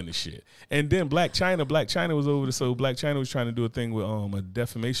 just fell in the shit. And then Blac Chyna was over there. So Blac Chyna was trying to do a thing with a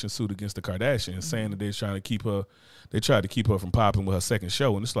defamation suit against the Kardashians, saying that they're trying to keep her. They tried to keep her from popping with her second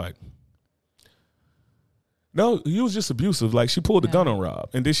show, and it's like, no, he was just abusive. Like, she pulled the gun on Rob,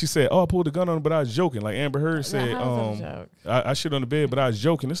 and then she said, "Oh, I pulled the gun on him, but I was joking." Like Amber Heard said, I shit on the bed, but I was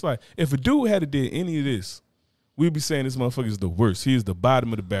joking." It's like, if a dude had did any of this, we'd be saying this motherfucker is the worst. He is the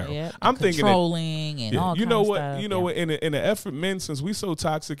bottom of the barrel. Yeah, I'm thinking controlling and all. You know what? Stuff. You know what? In an effort, men, since we so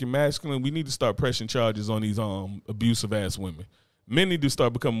toxic and masculine, we need to start pressing charges on these abusive ass women. Men need to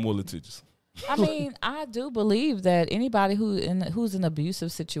start becoming more litigious. I mean, I do believe that anybody who's in an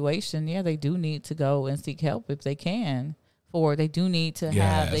abusive situation, they do need to go and seek help if they can. Or they do need to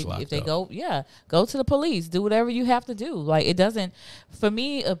go to the police, do whatever you have to do. Like, it doesn't, for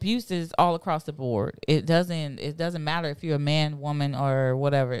me, abuse is all across the board. It doesn't matter if you're a man, woman, or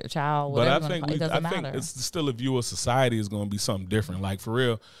whatever, a child, whatever. But I think it's still a view of society is going to be something different. Like, for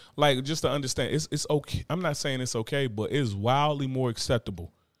real, like, just to understand, it's okay. I'm not saying it's okay, but it's wildly more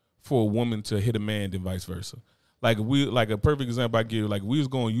acceptable for a woman to hit a man than vice versa. like a perfect example I give. Like we was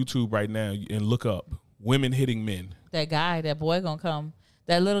going on YouTube right now and look up women hitting men. That boy gonna come.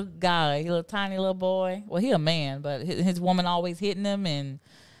 That little guy, little tiny little boy. Well, he a man, but his woman always hitting him and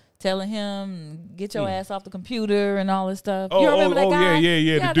telling him, get your ass off the computer and all this stuff. You remember that guy?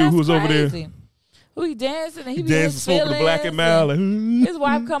 Yeah. The dude who was over there. Who he dancing and he dancing, smoking the black and mild. His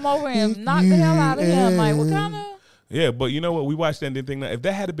wife come over and knock the hell out of him. Like, what kind of? Yeah, but you know what? We watched that and didn't think that if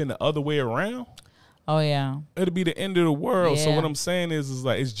that had been the other way around, oh yeah, it'd be the end of the world. Yeah. So what I'm saying is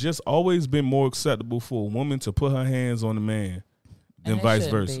like it's just always been more acceptable for a woman to put her hands on a man than vice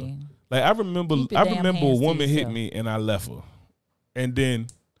versa. Be. Like I remember a woman hit me and I left her, and then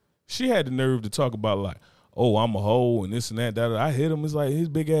she had the nerve to talk about like, oh, I'm a hoe and this and that. I hit him. It's like his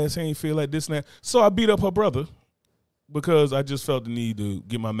big ass ain't feel like this and that. So I beat up her brother because I just felt the need to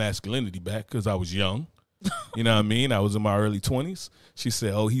get my masculinity back because I was young. You know what I mean? I was in my early 20s. She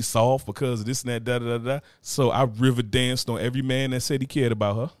said, oh, he's soft because of this and that, So I river danced on every man that said he cared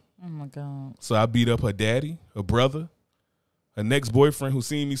about her. Oh, my God. So I beat up her daddy, her brother, her next boyfriend who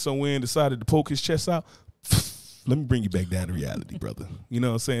seen me somewhere and decided to poke his chest out. Let me bring you back down to reality, brother. You know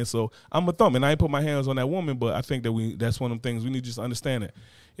what I'm saying? So I'm a thumb, and I ain't put my hands on that woman, but I think that that's one of them things we need to just understand that.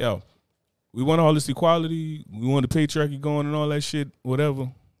 Yo, we want all this equality. We want the patriarchy going and all that shit,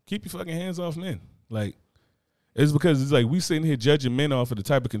 whatever. Keep your fucking hands off men. Like, it's because it's like we sitting here judging men off of the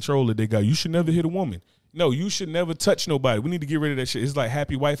type of control that they got. You should never hit a woman. No, you should never touch nobody. We need to get rid of that shit. It's like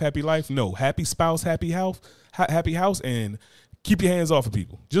happy wife, happy life. No, happy spouse, happy house, and keep your hands off of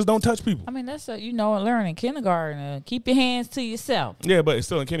people. Just don't touch people. I mean, that's learn in kindergarten. Keep your hands to yourself. Yeah, but it's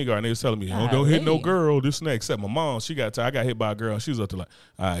still in kindergarten. They was telling me, don't hit no girl, this and that. Except my mom, I got hit by a girl. And she was up to like,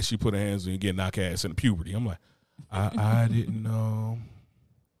 all right, she put her hands on you, get knock ass in puberty. I'm like, I didn't know.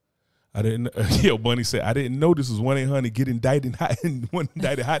 Yo, Bunny said, I didn't know this was 1-800 get indicted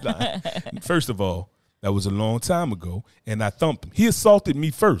hotline. First of all, that was a long time ago, and I thumped him. He assaulted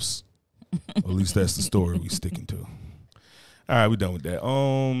me first. At least that's the story we sticking to. All right, we done with that.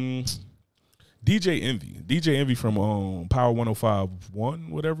 DJ Envy from Power 105.1,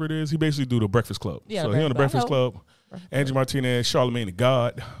 whatever it is. He basically do the Breakfast Club. Yeah, so he on the Breakfast Club. Angie Martinez, Charlamagne the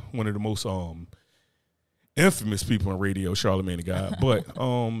God, one of the most infamous people on radio, Charlamagne the God. But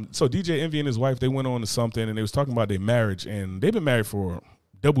so DJ Envy and his wife, they went on to something and they was talking about their marriage, and they've been married for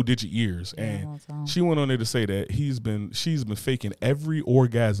double-digit years. And she went on there to say that she's been faking every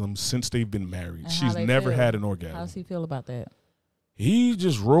orgasm since they've been married. And she's never had an orgasm. How does he feel about that? He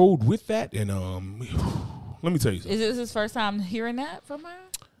just rolled with that, and let me tell you something. Is this his first time hearing that from her?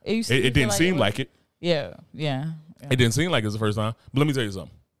 It didn't seem like it. Yeah. It didn't seem like it was the first time. But let me tell you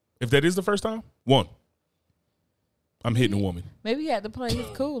something. If that is the first time, I'm hitting a woman. Maybe he had to play his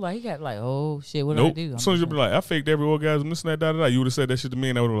cool. Like, he got like, oh, shit, what do I do? As soon as you be like, I faked every orgasm, this and that, you would have said that shit to me,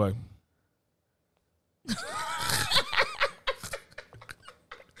 and I would have like.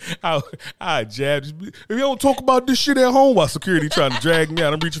 I jabbed. If you don't talk about this shit at home while security trying to drag me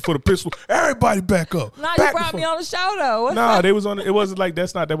out, I'm reaching for the pistol. Everybody back up. Nah, you brought me on the show, though. They was on. It wasn't like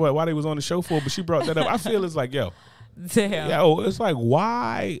that's not that why they was on the show for, but she brought that up. I feel it's like, yo. Damn. Yo, it's like,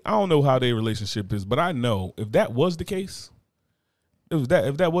 why? I don't know how their relationship is, but I know if that was the case, if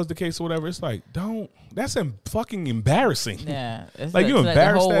that was the case or whatever, it's like, that's fucking embarrassing. Yeah. It's like you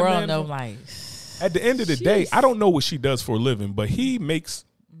embarrass the whole that world man. Know, like, at the end of the day, I don't know what she does for a living, but he makes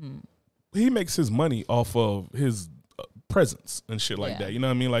his money off of his presence and shit like that. You know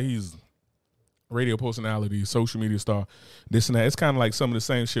what I mean? Like he's radio personality, social media star, this and that. It's kind of like some of the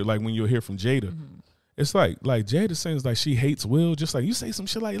same shit like when you'll hear from Jada. It's like Jada sings like she hates Will, just like you say some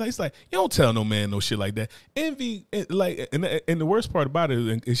shit like it's like you don't tell no man no shit like that. Envy, like, and the worst part about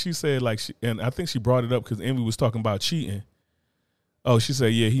it is she said like, and I think she brought it up because Envy was talking about cheating. Oh, she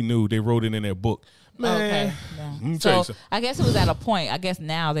said, yeah, he knew. They wrote it in their book. Man, okay. Yeah. So I guess it was at a point. I guess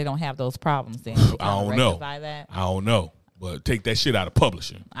now they don't have those problems. Then I don't know. I don't know. But take that shit out of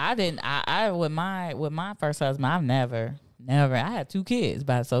publishing. I didn't. I with my first husband, I've never. I had 2 kids,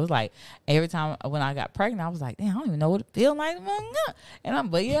 so it's like every time when I got pregnant, I was like, damn, I don't even know what it feels like. And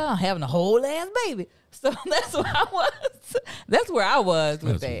I'm having a whole ass baby. So that's where I was. That's where I was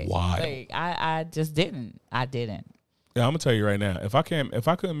with that. Wild. Like, I just didn't. I didn't. Yeah, I'm gonna tell you right now. If I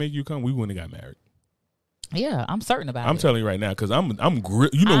couldn't make you come, we wouldn't have got married. Yeah, I'm certain about it. I'm telling you right now because I'm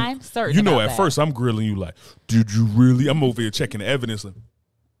certain. You know, at first I'm grilling you like, did you really? I'm over here checking the evidence.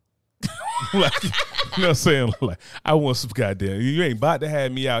 Like, you know what I'm saying? Like, I want some goddamn. You ain't about to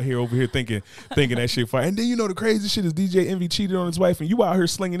have me out here over here thinking that shit fine. And then the crazy shit is DJ Envy cheated on his wife, and you out here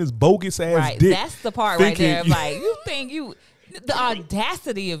slinging this bogus ass dick. That's the part right there. Like, you think The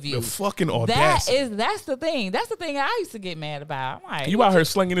audacity of you. The fucking audacity. That's the thing. That's the thing I used to get mad about. I'm like, you out here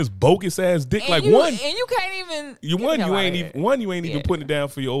slinging this bogus ass dick like you, one. And you can't even. You ain't even putting it down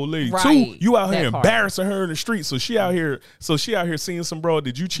for your old lady. Right, 2, you out here that part. embarrassing her in the street. So she out here seeing some bro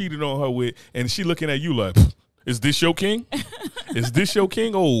that you cheated on her with, and she looking at you like, is this your king? Is this your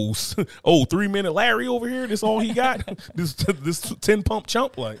king? Oh, 3-minute Larry over here. This all he got? this 10-pump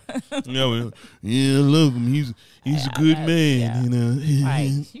chump like, yeah, I love him. He's a good man. You know,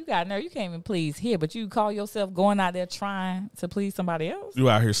 right. You got nerve. You can't even please here, but you call yourself going out there trying to please somebody else. You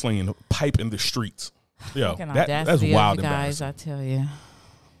out here slinging a pipe in the streets. Yo, that's Audacity wild, of you guys. I tell you,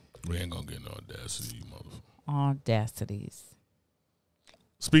 we ain't gonna get no audacity, you motherfucker. Audacities.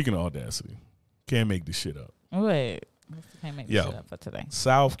 Speaking of audacity, can't make this shit up. Wait, can't make this shit up for today.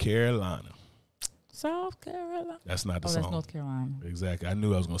 South Carolina. South Carolina. That's not the song. That's North Carolina. Exactly. I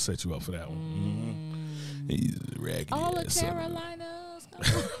knew I was gonna set you up for that one. He's raggedy. All the Carolinas.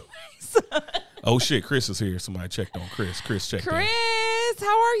 Oh shit, Chris is here. Somebody checked on Chris. Chris checked in. Chris,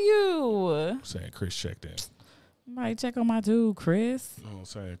 how are you? Saying Chris checked in. Might check on my dude, Chris. You know what I'm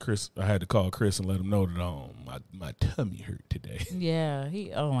saying? Chris, I had to call Chris and let him know that my tummy hurt today. Yeah,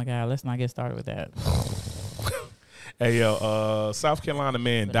 oh my God, let's not get started with that. Hey, yo, South Carolina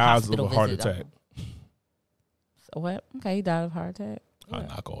man dies of a heart attack. So what? Okay, he died of a heart attack. I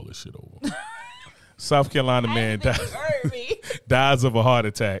knock all this shit over. South Carolina man dies of a heart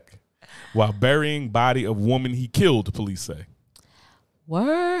attack while burying body of woman he killed, the police say.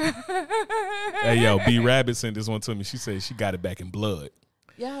 Word. Hey, yo, B Rabbit sent this one to me. She said she got it back in blood.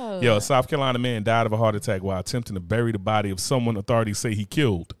 Yo, a South Carolina man died of a heart attack while attempting to bury the body of someone authorities say he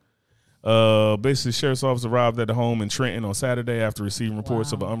killed. Basically, sheriff's officer arrived at the home in Trenton on Saturday after receiving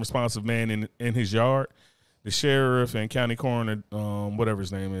reports of an unresponsive man in his yard. The sheriff and county coroner, whatever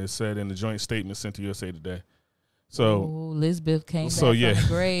his name is, said in the joint statement sent to USA Today. So Lisbeth came back from the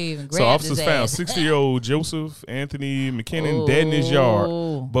grave and grabbed officers his found ass. 60-year-old Joseph Anthony McKinnon dead in his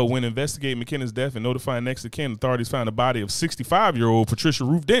yard. But when investigating McKinnon's death and notifying next of kin, authorities found the body of 65-year-old Patricia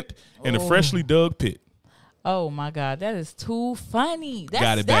Ruth Dent in a freshly dug pit. Oh my God, that is too funny.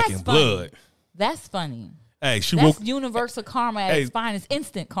 Got it back in blood. That's funny. Hey, that's universal karma at its finest,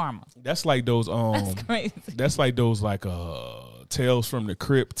 instant karma. That's like those that's crazy. That's like those Tales from the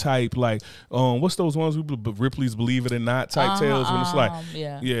Crypt type, like what's those ones Ripley's Believe It or Not type tales when it's like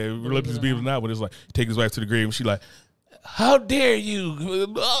Ripley's Believe It or Not when it's like take his wife to the grave and she like, how dare you?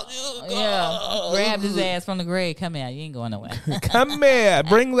 Grabbed his ass from the grave. Come here, you ain't going nowhere. Come here,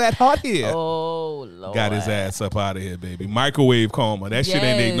 bring that hot here. Oh Lord, got his ass up out of here, baby. Microwave karma. That shit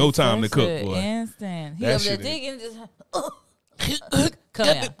ain't take no time to cook, boy. Instant. He up there digging. Come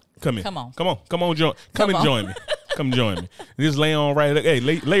here. Come here. Come on. Join me. Come join me. Just lay on right. Hey,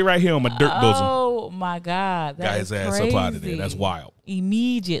 lay right here on my dirt bosom. Oh my God, that got his ass up out of there. That's wild.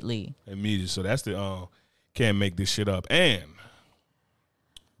 Immediately. So that's the can't make this shit up. And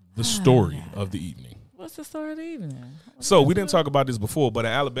the story of the evening. What's the story of the evening? So we didn't talk about this before, but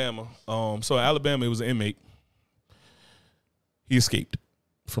in Alabama, it was an inmate. He escaped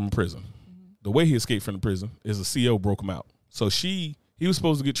from a prison. Mm-hmm. The way he escaped from the prison is a CO broke him out. So he was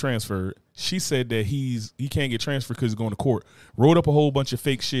supposed to get transferred. She said that he can't get transferred because he's going to court. Wrote up a whole bunch of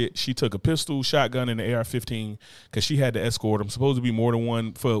fake shit. She took a pistol, shotgun, and an AR-15 because she had to escort him. Supposed to be more than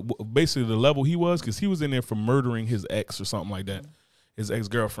one for basically the level he was, because he was in there for murdering his ex or something like that, his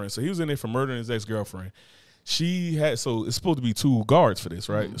ex-girlfriend. So he was in there for murdering his ex-girlfriend. So it's supposed to be 2 guards for this,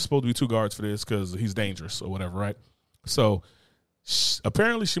 right? Mm-hmm. It's supposed to be 2 guards for this because he's dangerous or whatever, right? So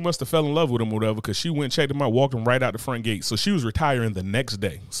apparently she must have fell in love with him or whatever, because she went, checked him out, walked him right out the front gate. So she was retiring the next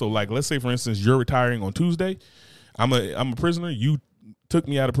day. So like, let's say for instance you're retiring on Tuesday. I'm a prisoner. You took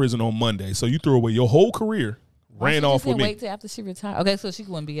me out of prison on Monday. So you threw away your whole career, ran off with me. Wait till after she retired. Okay, so she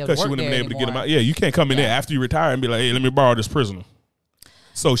wouldn't be able to work because she wouldn't have been able anymore. to get him out. Yeah, you can't come in there after you retire and be like, hey, let me borrow this prisoner.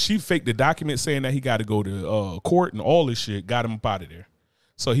 So she faked the document saying that he got to go to court and all this shit. Got him up out of there.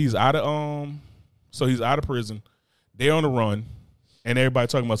 So he's out of prison. They're on the run. And everybody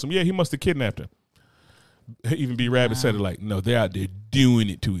talking about some, he must have kidnapped him. Even B Rabbit said it like, no, they're out there doing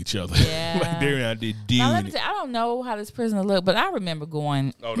it to each other. Yeah. Like they're out there doing it. I don't know how this prisoner looked, but I remember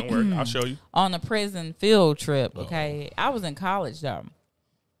going. Oh, don't worry. I'll show you. On a prison field trip, okay? I was in college, though.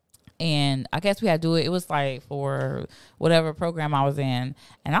 And I guess we had to do it. It was like for whatever program I was in.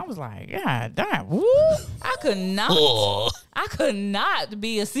 And I was like, God damn, woo. I could not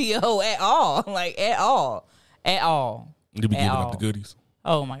be a CEO at all. Like, at all. You be giving up the goodies.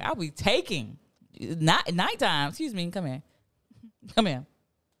 Oh my God, I'll be taking nighttime. Excuse me, come here.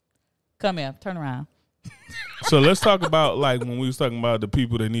 Turn around. So let's talk about like when we was talking about the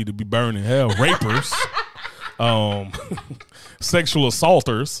people that need to be burned in hell, rapers. sexual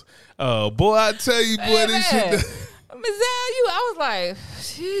assaulters. Boy, I tell you, boy, this shit. Mizelle, I was like,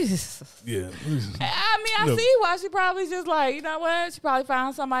 jeez. Yeah. I mean, I see why she probably just like, you know what? She probably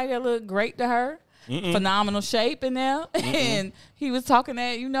found somebody that looked great to her. Phenomenal shape in there. And he was talking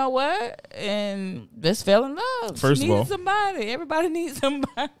that, you know what? And just fell in love. First she of all, needed somebody. Everybody needs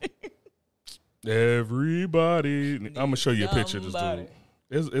somebody. Everybody. I'm going to show you a picture of this dude.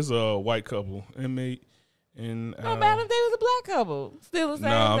 It's a white couple, inmate. And no matter if they was a black couple, still the same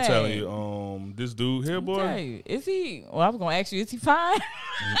thing. I'm telling you, this dude here, boy. Is he? Well, I was gonna ask you, is he fine?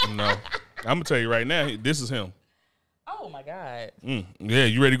 No, I'm gonna tell you right now. This is him. Oh my God. Yeah,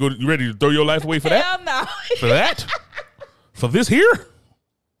 you ready to go? You ready to throw your life away for that? Hell no. For that? For this here?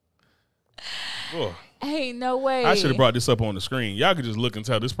 Oh. Ain't no way. I should have brought this up on the screen. Y'all could just look and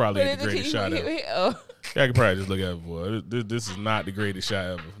tell this probably ain't the greatest shot ever. Y'all can probably just look at it, boy. This is not the greatest shot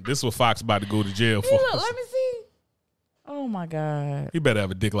ever. This is what Fox about to go to jail for. Look, let me see. Oh my God. He better have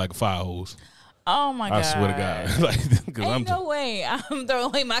a dick like a fire hose. Oh my God. I swear to God. Ain't no way I'm throwing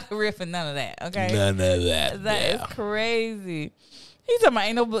away my career for none of that. Okay. None of that. That is crazy. He's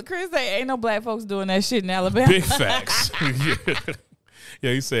talking about Chris say ain't no black folks doing that shit in Alabama. Big facts.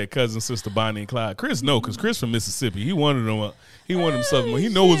 Yeah, he said cousin, sister Bonnie and Clyde. Chris because Chris from Mississippi. He wanted them. He wanted them something. He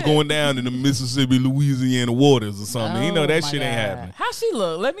know what's going down in the Mississippi, Louisiana waters or something. He know that shit ain't happening. How she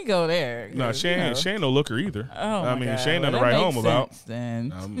look? Let me go there. No, she ain't no looker either. Oh I mean, she ain't nothing to write home about.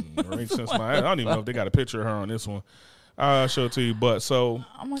 Then. It makes sense. I don't even know if they got a picture of her on this one. I'll show it to you. But so,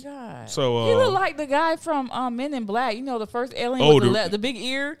 oh my God. So he look like the guy from Men in Black. You know, the first alien with the big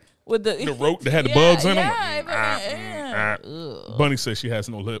ear. With the rope that had the bugs in them. Yeah. Bunny says she has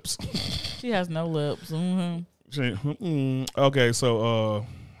no lips. She has no lips. Okay, so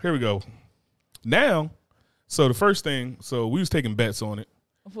here we go. Now, so the first thing, so we was taking bets on it.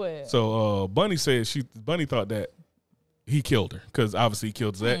 What? So Bunny said Bunny thought that he killed her because obviously he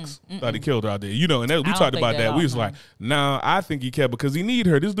killed his ex. Thought he killed her out there, you know. And we talked about that. We was like, nah, I think he kept because he need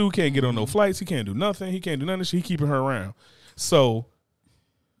her. This dude can't get on no flights. He can't do nothing. He can't do nothing. He keeping her around. So.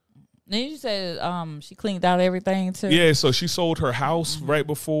 Then you said she cleaned out everything too. Yeah, so she sold her house right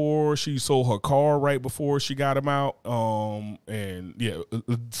before she sold her car right before she got him out. And yeah,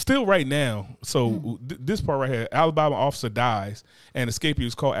 still right now. So this part right here, Alabama officer dies and escapee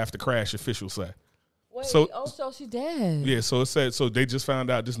was caught after crash. Officials say. Wait, so she dead. Yeah, so it said so they just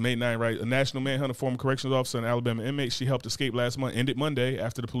found out this May 9th, right? A national manhunt of former corrections officer and Alabama inmate. She helped escape last month. Ended Monday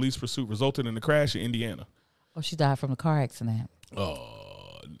after the police pursuit resulted in the crash in Indiana. Oh, she died from a car accident.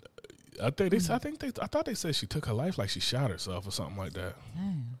 I thought they said she took her life, like she shot herself or something like that.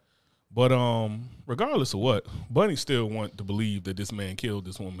 Damn. But regardless of what, Bunny still want to believe that this man killed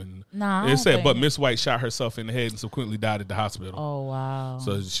this woman. Nah, it said, but Miss White shot herself in the head and subsequently died at the hospital. Oh wow!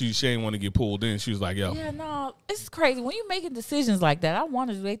 So she didn't want to get pulled in. She was like, "Yo, yeah, no, it's crazy when you making decisions like that. I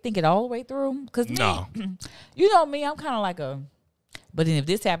wonder do they think it all the way through? Because no, you know me, I'm kind of like a. But then if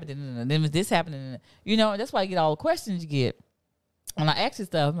this happened, and then if this happened, you know, that's why you get all the questions you get. When I ask you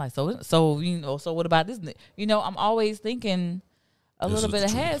stuff, I'm like, so you know, so what about this? You know, I'm always thinking a little bit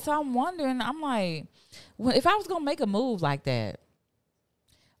ahead. So I'm wondering, I'm like, if I was gonna make a move like that,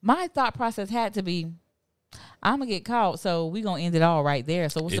 my thought process had to be, I'm gonna get caught, so we gonna end it all right there.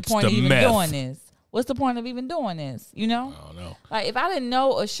 So what's the point of even doing this? What's the point of even doing this? You know? I don't know. Like if I didn't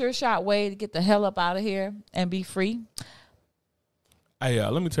know a sure shot way to get the hell up out of here and be free,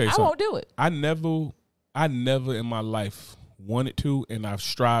 let me tell you something. I won't do it. I never in my life wanted to, and I've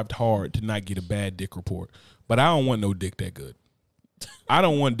strived hard to not get a bad dick report. But I don't want no dick that good. I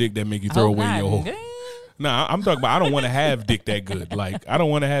don't want dick that make you throw away your whole. Nah, I'm talking about I don't want to have dick that good. Like I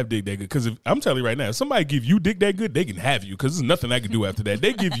don't want to have dick that good because if I'm telling you right now, if somebody give you dick that good, they can have you because there's nothing I can do after that.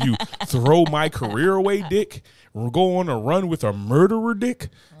 They give you throw my career away dick, or go on a run with a murderer dick.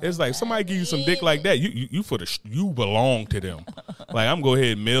 It's like somebody give you some dick like that, you belong to them. Like I'm go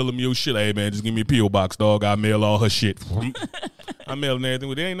ahead and mail them your shit. Like, hey man, just give me a PO box, dog. I mail all her shit. I'm mailing everything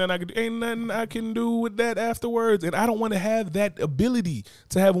with. Ain't nothing I can do with that afterwards. And I don't want to have that ability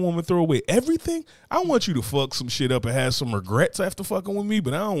to have a woman throw away everything. I want you to fuck some shit up and have some regrets after fucking with me,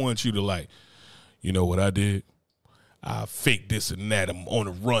 but I don't want you to like, you know what I did? I faked this and that. I'm on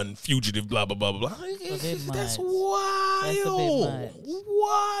a run, fugitive, blah, blah, blah, blah. That's wild.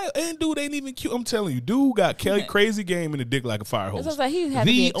 Why? And dude ain't even cute. I'm telling you, dude got crazy game in the dick like a fire hose. It's like he had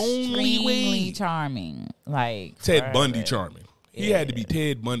to be extremely charming. Like Ted Bundy charming. He had to be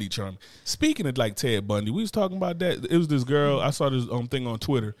Ted Bundy charming. Speaking of like Ted Bundy, we was talking about that. It was this girl, I saw this thing on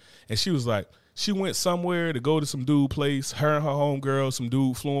Twitter, and she was like, she went somewhere to go to some dude place. Her and her homegirl, some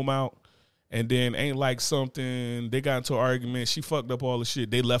dude flew them out. And then ain't like something, they got into an argument. She fucked up all the shit.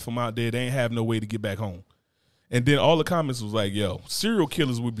 They left them out there. They ain't have no way to get back home. And then all the comments was like, yo, serial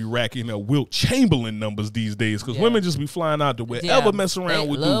killers would be racking up Wilt Chamberlain numbers these days because women just be flying out to wherever mess around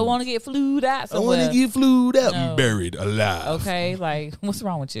with dudes. Want to get flued out somewhere. I want to get flued out and buried alive. Okay, like, what's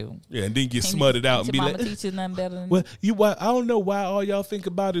wrong with you? Yeah, and then get smothered out and be like, teach you nothing better than well, I don't know why all y'all think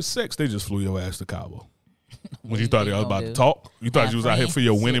about is sex. They just flew your ass to Cabo. When you thought I was about to talk, you thought you was out here for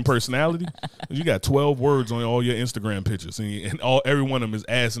your winning personality. You got 12 words on all your Instagram pictures, and every one of them is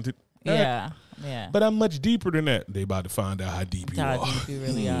ass and yeah. But I'm much deeper than that. They about to find out how deep you are. How deep you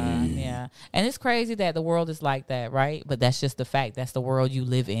really are. Yeah. And it's crazy that the world is like that, right? But that's just the fact. That's the world you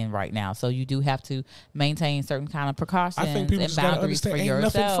live in right now. So you do have to maintain certain kind of precautions I think people and just gotta boundaries understand for ain't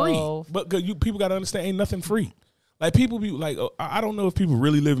yourself. nothing free. But people gotta understand ain't nothing free. Like people be like, I don't know if people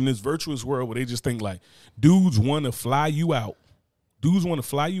really live in this virtuous world where they just think like dudes want to fly you out. Dudes want to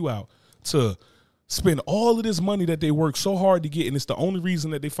fly you out to spend all of this money that they work so hard to get, and it's the only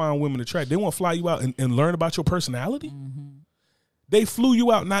reason that they find women attractive. They want to fly you out and learn about your personality. Mm-hmm. They flew you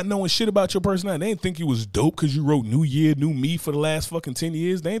out not knowing shit about your personality. They didn't think you was dope because you wrote New Year, New Me for the last fucking 10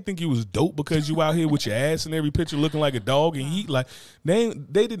 years. They didn't think you was dope because you out here with your ass in every picture looking like a dog and eat. Like, they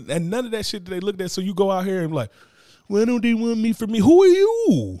didn't, and none of that shit that they looked at. So you go out here and like, why don't they want me for me? Who are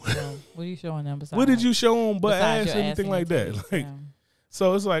you? What are you showing them besides? What did you show them but ass ass, anything like that? Like,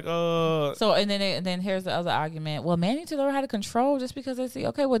 so it's like, So and then here's the other argument. Well, men need to learn how to control just because they see.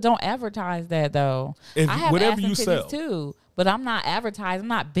 Okay, well, don't advertise that though. If, I have whatever ass you and sell too, but I'm not advertising. I'm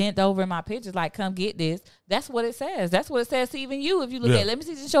not bent over in my pictures like, come get this. That's what it says. That's what it says to even you. If you look at, let me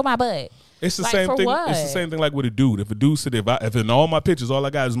see, just show my butt. It's the same thing. What? It's the same thing like with a dude. If a dude said, if in all my pictures, all I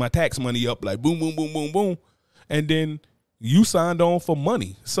got is my tax money up, like boom, boom, boom, boom, boom, and then you signed on for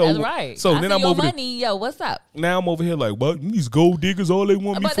money. So that's right. So then I'm over money. Yo, what's up? Now I'm over here like, what? These gold diggers, all they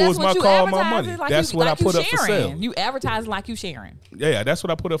want me for is my car, my money. Like that's what I put up for sale. You advertise like you sharing. Yeah, that's what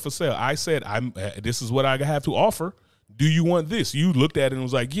I put up for sale. I said, this is what I have to offer. Do you want this? You looked at it and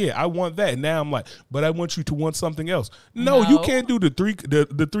was like, yeah, I want that. And now I'm like, but I want you to want something else. No, you can't do the three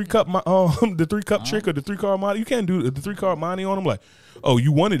cup trick or the 3-card money. You can't do the 3-card money on them. Like, oh,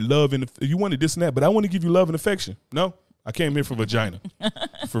 you wanted love and you wanted this and that, but I want to give you love and affection. No. I came here for vagina.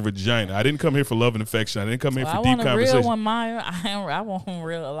 I didn't come here for love and affection. I didn't come here for deep conversation. Real one, Maya. I want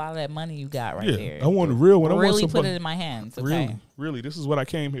a lot of that money you got right there. I want a real one. I really want put it in my hands. Okay? Really, this is what I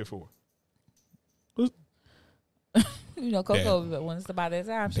came here for. Coco, when it's about that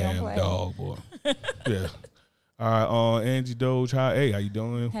time, she don't play. Dog, boy. Yeah. All right, Angie Doge. Hey, how you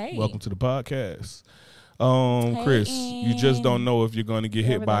doing? Hey. Welcome to the podcast. Chris, you just don't know if you're going to get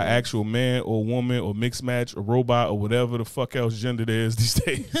hit by an actual man or woman or mixed match or robot or whatever the fuck else gender there is these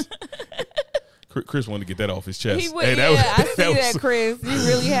days. Chris wanted to get that off his chest. I see that, Chris. You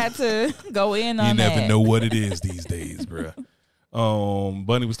really had to go in on that. You never know what it is these days, bro.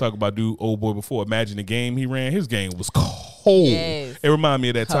 Bunny was talking about old boy before. Imagine the game he ran. His game was cold. Yes. It reminded me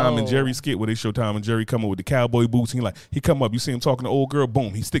of that Tom and Jerry skit where they show Tom and Jerry coming with the cowboy boots. He come up. You see him talking to old girl.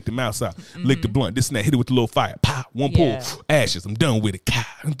 Boom. He stick the mouse out. Lick the blunt. This and that. Hit it with the little fire. Pop. One pull. Ashes. I'm done with it.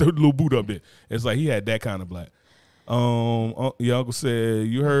 Throw the little boot up there. It's like he had that kind of black. Your uncle said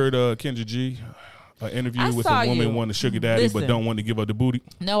you heard Kendra G. An interview with a woman wanting a sugar daddy but don't want to give up the booty.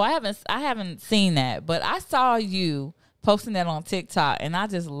 No, I haven't seen that, but I saw you posting that on TikTok, and I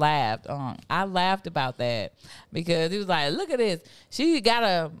just laughed. I laughed about that because he was like, "Look at this. She got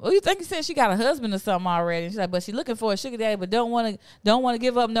a. What do you think he said? She got a husband or something already." And she's like, "But she's looking for a sugar daddy, but don't want to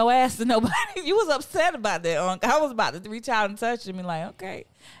give up no ass to nobody." You was upset about that. I was about to reach out and touch him, and like, okay,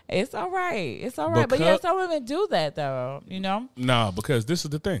 it's all right, it's all right. But yeah, some women do that though, you know. Nah, because this is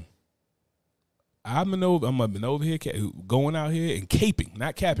the thing. I'm over here going out here and caping,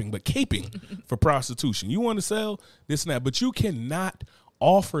 not capping, but caping for prostitution. You want to sell this and that, but you cannot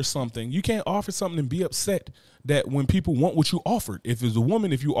offer something. You can't offer something and be upset that when people want what you offered. If it's a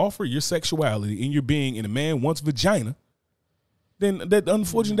woman, if you offer your sexuality and your being and a man wants vagina, then that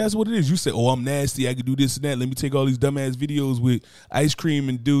unfortunately that's what it is. You say, oh, I'm nasty, I can do this and that. Let me take all these dumbass videos with ice cream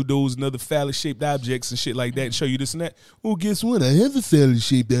and dildos and other phallic shaped objects and shit like that and show you this and that. Well, guess what? I have a phallic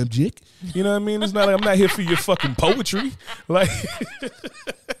shaped object. You know what I mean? It's not like I'm not here for your fucking poetry. Like,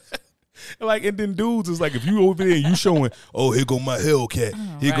 and then dudes is like, if you over there and you showing, oh, here go my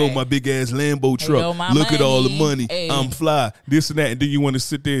Hellcat, here go my big ass Lambo truck, look at all the money, I'm fly, this and that, and then you want to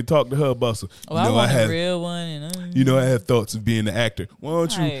sit there and talk to her about some. Well, I want a real one, and You know, I have thoughts of being an actor. Why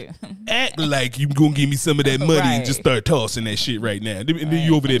don't you Right. act like you gonna give me some of that money and Right. just start tossing that shit right now? And then Right.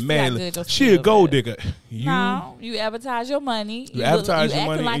 you over there See how mad. good your She a skills gold is. digger. You No, you advertise your money. You advertise your acting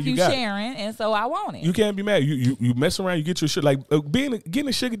money like and you you got it. sharing, and so I want it. you can't be mad. You mess around, you get your shit. Like getting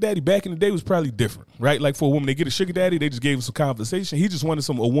a sugar daddy back in the day was probably different, right? Like for a woman, they get a sugar daddy, they just gave him some conversation. He just wanted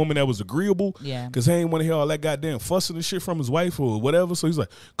a woman that was agreeable. Yeah. Because he ain't want to hear all that goddamn fussing and shit from his wife or whatever. So he's like,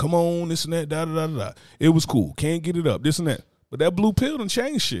 come on, this and that, da da da da. It was cool. Can't get it up, this and that. But that blue pill done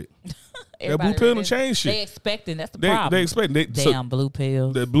changed shit. That blue pill done changed shit. They expecting. That's the They problem. expect Damn blue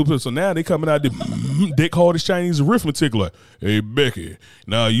pills. that blue pill. So now they coming out they call this Chinese arithmetic like, hey Becky,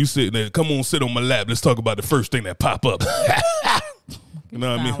 now you sit there, come on, sit on my lap. Let's talk about the first thing that pop up. You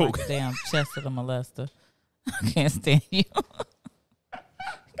know what I mean? Sound like a damn Chester the molester. I can't stand you.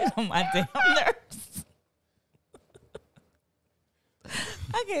 Get on my damn nerves.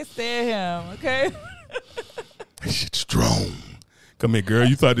 I can't stand him. Okay. Shit strong. Come here, girl.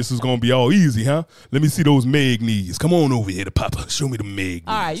 You thought this was gonna be all easy, huh? Let me see those Meg knees. Come on over here to Papa. Show me the Meg knees.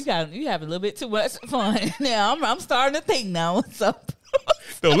 All right, you have a little bit too much fun now. I'm starting to think now. What's up?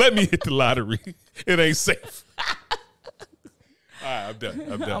 Don't let me hit the lottery. It ain't safe. All right, I'm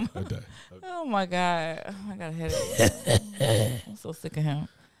done. Oh my god, I got a headache. I'm so sick of him.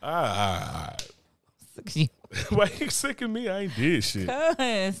 All right. Sick of you. Why you sick of me? I ain't did shit.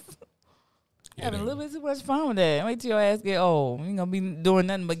 Cause having a little bit too much fun with that. Wait till your ass get old. You ain't gonna be doing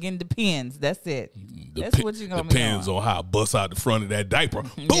nothing but getting the pins. That's it. That's what you're gonna be Depends doing. on how I bust out the front of that diaper.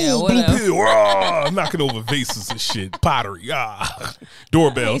 Boom, Yeah, blue whatever. pill. Rah, knocking over vases and shit. Pottery.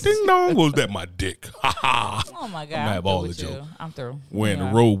 Doorbell. Ding dong. Was that my dick? Ha ha. Oh my god, I'm I'm have through all with the you. joke. I'm through. Wearing Yeah.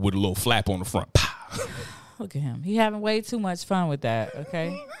 a robe with a little flap on the front. Pow. Look at him. He having way too much fun with that.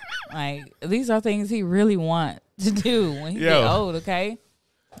 Okay, like these are things he really want to do when he get old. Okay,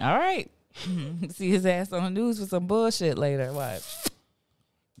 all right. See his ass on the news for some bullshit later. What?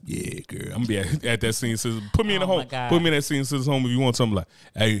 Yeah, girl. I'm gonna be at that scene. Says, put me in the Oh, my home. God. Put me in that scene. Says home if you want something like,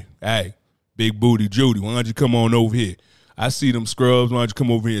 hey, big booty Judy, why don't you come on over here? I see them scrubs. Why don't you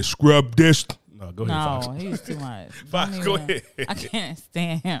come over here? Scrub this. No, go ahead, No, Fox. he's too much. Fox, Don't go even- ahead. I can't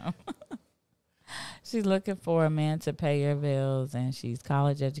stand him. She's looking for a man to pay her bills, and she's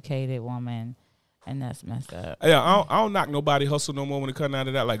college educated woman, and that's messed up. Yeah, I don't knock nobody hustle no more when it comes out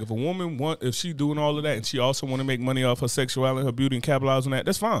of that. Like if a woman if she doing all of that and she also want to make money off her sexuality, her beauty, and capitalize on that,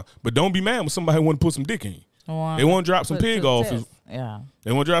 that's fine. But don't be mad when somebody want to put some dick in you. They want to drop some pig off. Yeah.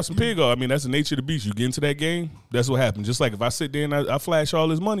 They want to drop some pig off. I mean, that's the nature of the beast. You get into that game, that's what happens. Just like if I sit there and I flash all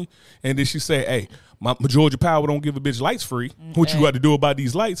this money, and then she say, "Hey, my Georgia Power don't give a bitch lights free. What you got to do about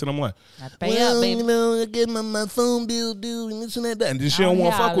these lights?" And I'm like, I pay up, baby. you know, I get my phone bill due and this and that. And then she don't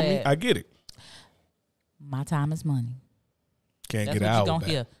want to fuck with me. I get it. My time is money. Can't That's get what out. you're going to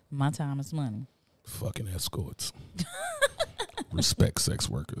hear. My time is money. Fucking escorts. Respect sex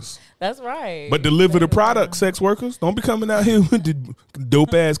workers. That's right. But deliver the product, sex workers. Don't be coming out here with the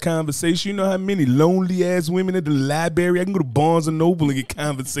dope ass conversation. You know how many lonely ass women at the library? I can go to Barnes and Noble and get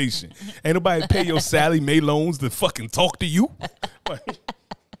conversation. Ain't nobody pay your Sally Mae loans to fucking talk to you.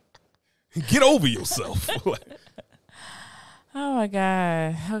 Get over yourself. Oh, my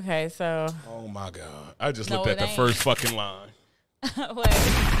God. Okay, so. Oh my God. I just No, looked at it the ain't. first fucking line.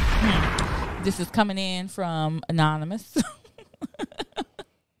 Wait. This is coming in from Anonymous.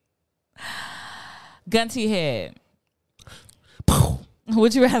 Gun to your head.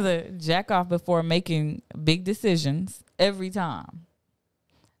 Would you rather jack off before making big decisions every time?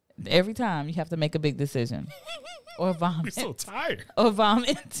 Every time you have to make a big decision. Or I'm vomit. so tired. Or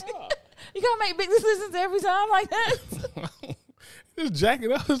vomit. You gotta make big decisions every time like that. Just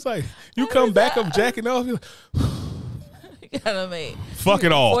jacking off. It's like you come back up jacking off. You're like, You gotta make. fuck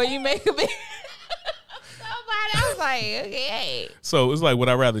it all. Before you make a big. Somebody else like, okay. So it's like, would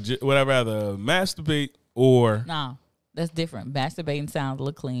I rather masturbate or No, that's different. Masturbating sounds a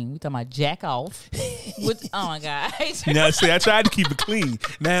little clean. We talking about jack off. Oh my God. now? See, I tried to keep it clean.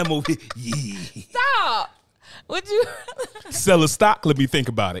 Now I'm over here. Yeah. Stop. Would you? Sell a stock. Let me think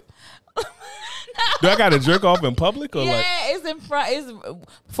about it. Do I got to jerk off in public or Yeah, like? it's in front. It's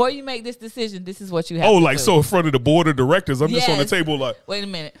before you make this decision. This is what you have. Oh, to like do. so in front of the board of directors. I'm just on the Yes. table like. Wait a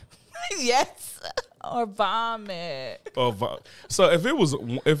minute. Yes, or vomit. So if it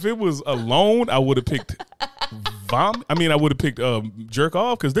was alone, I would have picked vomit. I mean, I would have picked jerk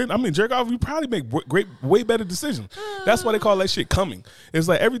off because then jerk off. You probably make way better decisions. That's why they call that shit coming. It's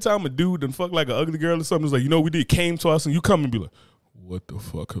like every time a dude done fuck like an ugly girl or something, it's like, you know what we did, came to us and you come and be like, what the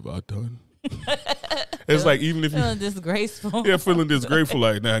fuck have I done? It's like even if you feeling disgraceful. yeah, feeling disgraceful,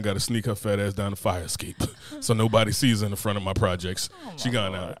 like now I got to sneak her fat ass down the fire escape, so nobody sees her in the front of my projects. She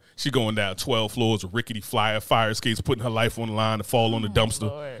going down 12 floors with rickety fire escapes, putting her life on the line to fall on the dumpster.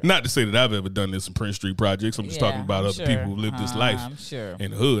 Lord. Not to say that I've ever done this in Prince Street projects. I'm just talking about other people who live this life. I'm sure.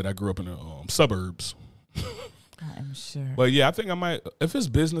 In the hood, I grew up in the suburbs. I'm sure. But yeah, I think I might, if it's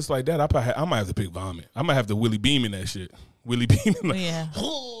business like that, I might have to pick vomit. I might have to Willie Beam in that shit. Willie Beam, like, Yeah.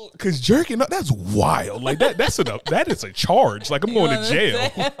 Cause jerking up, that's wild. Like that is a charge. Like I'm going to jail.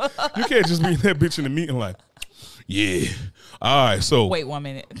 You can't just be in that bitch in the meeting like, yeah. All right, so Wait 1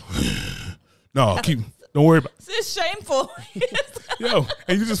 minute. no, don't worry about It's shameful. yo.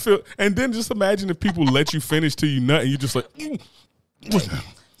 And you just feel, and then just imagine if people let you finish till you nut and you just like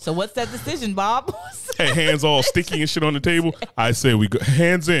So what's that decision, Bob? hey, hands all sticky and shit on the table. I say we go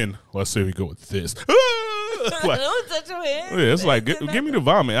hands in. Well, I say we go with this. Like, Don't touch your hand. yeah, it's like give me the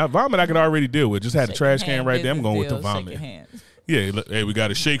vomit. Vomit I could already deal with. Just had the trash can right there. I'm going with the Shake vomit. your hands. Yeah, look, hey, we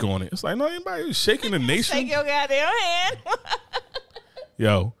got a shake on it. It's like no, anybody shaking the nation. Shake your goddamn hand.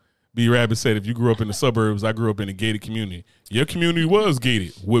 Yo, B Rabbit said if you grew up in the suburbs, I grew up in a gated community. Your community was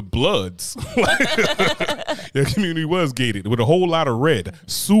gated with bloods. Your community was gated with a whole lot of red.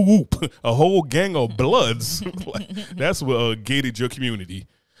 Swoop, a whole gang of bloods. Like, that's what gated your community.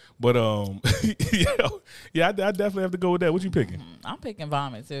 But yeah, I definitely have to go with that. What you picking? I'm picking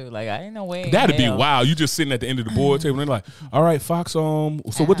vomit too. Like I ain't no way. That'd be wild. You just sitting at the end of the board table and they're like, all right, Fox, so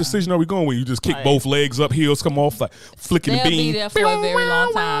what decision are we going with? You just kick both legs up, heels come off, like flicking They'll the beam. be there for a very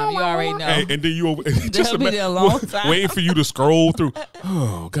long time. You already know. And then you over They'll be there a long time. waiting for you to scroll through.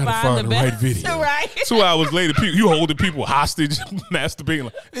 Oh, gotta find the right video. Right. 2 hours later, you holding people hostage, masturbating.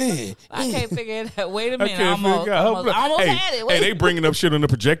 Like, I can't figure it out. Wait a I minute. can't figure out. Almost had it. Hey, Wait. they bringing up shit on the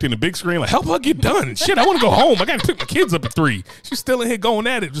projector in the big screen. Like, help her get done. Shit, I want to go home. I got to pick my kids up at 3. She's still in here going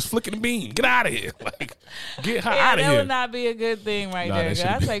at it, just flicking the beam. Get out of here. Like, get her out of That here. would not be a good thing right Nah, there. that 'Cause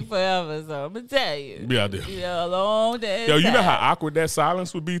shouldn't I be. take forever, so I'm gonna tell you. Yeah, I do. A long day. Yo, you know how awkward that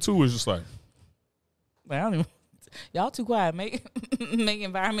silence would be too? It's just like, I don't even. Y'all too quiet. Make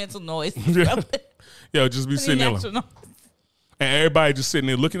environmental noise. yo, just be sitting there like, and everybody just sitting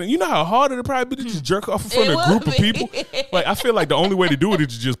there looking at. You know how hard it'd probably be to just jerk off in front of a group of people. Like I feel like the only way to do it is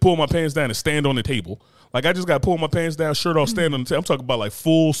to just pull my pants down and stand on the table. Like I just got to pull my pants down, shirt off, stand on the table. I'm talking about like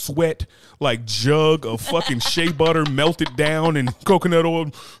full sweat, like jug of fucking shea butter melted down and coconut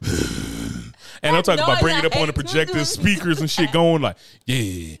oil. And I'm talking about bringing it up on the projector, speakers and shit going like,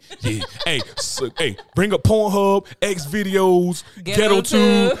 yeah. Hey, bring up Pornhub, X videos, Ghetto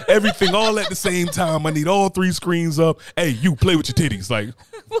Tube, everything all at the same time. I need all 3 screens up. Hey, you play with your titties. Like,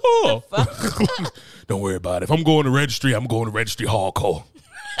 oh. Don't worry about it. If I'm going to registry, I'm going to registry hardcore.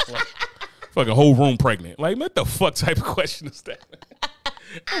 Fucking whole room pregnant. Like, what the fuck type of question is that?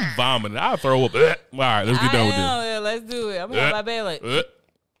 I'm vomiting. I'll throw up. All right, let's get done with this. Yeah, let's do it. I'm going my bed like,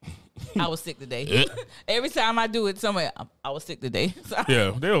 I was sick today. Every time I do it somewhere, I was sick today. So,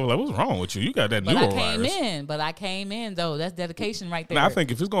 Yeah, they were like, what's wrong with you? You got that but neurovirus. I came in, though. That's dedication right there. Now, I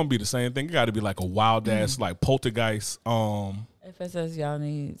think if it's going to be the same thing, it got to be like a wild-ass, like, poltergeist. If it says y'all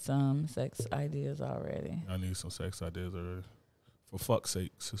need some sex ideas already. I need some sex ideas already. For fuck's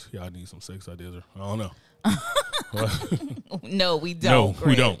sake, y'all need some sex ideas. I don't know. No, we don't. No, we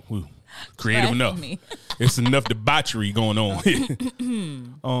Greg. don't. We creative Trust enough. me. It's enough debauchery going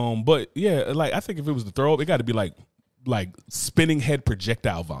on. But yeah, like I think if it was to throw up, it got to be like spinning head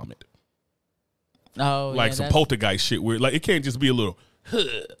projectile vomit, Oh, like some poltergeist shit. Where like it can't just be a little. All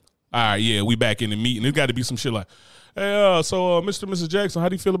right, yeah, we back in the meeting. It got to be some shit like, hey, so Mr. and Mrs. Jackson, how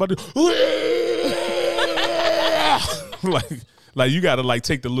do you feel about this? Like you gotta like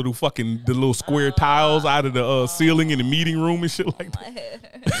take the little square tiles out of the ceiling in the meeting room and shit like that.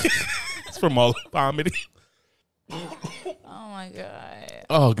 It's from all the vomiting. Oh my God.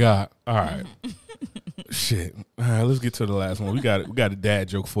 Oh God! All right, shit. All right, let's get to the last one. We got a dad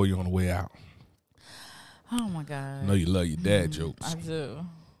joke for you on the way out. Oh my God. I know you love your dad jokes. I do.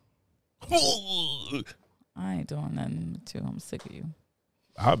 I ain't doing nothing with you. I'm sick of you.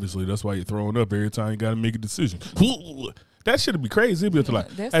 Obviously, that's why you're throwing up every time you got to make a decision. That should be crazy. It'd be like,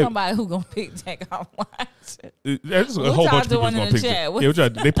 There's hey, somebody who gonna pick Jack offline. there's a What whole y'all bunch of people doing gonna in the pick chat? that.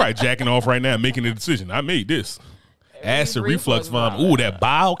 Yeah, they probably jacking off right now, making a decision. I made this. Acid reflux vomit. Ooh, that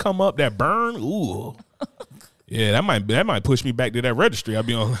bile come up, that burn. Ooh. Yeah, that might push me back to that registry. I'll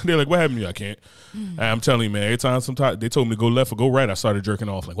be on. They're like, what happened to you? I can't. I'm telling you, man. Every time, sometimes they told me to go left or go right, I started jerking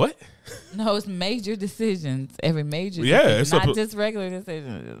off. Like what? No, it's major decisions. Every major. Yeah, decision, it's not just regular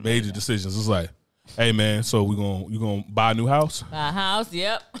decisions. It's Major decisions. It's like, hey man, so you gonna buy a new house? Buy a house.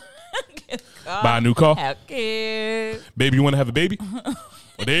 Yep. Get a car, Buy a new car? Have kids. Baby, you want to have a baby? Well,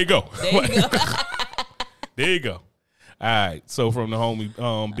 there you go. There you go. There you go. All right. So from the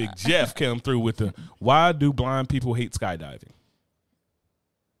homie, Big Jeff came through with the why do blind people hate skydiving?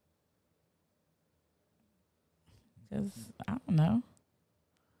 Because I don't know.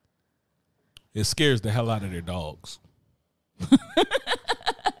 It scares the hell out of their dogs. That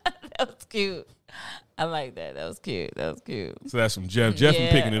was cute. I like that. That was cute. So that's from Jeff. Jeff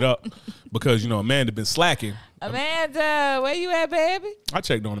been picking it up because, Amanda been slacking. Amanda, where you at, baby? I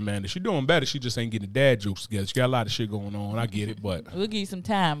checked on Amanda. She doing better. She just ain't getting the dad jokes together. She got a lot of shit going on. I get it, but we'll give you some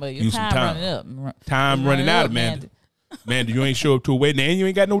time, but your time running up. Time running out, Amanda. Amanda, you ain't show up to a wedding and you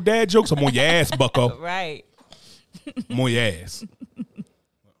ain't got no dad jokes. I'm on your ass, bucko. Right. I'm on your ass.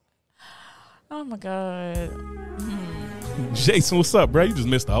 Oh, my God. Jason, what's up, bro? You just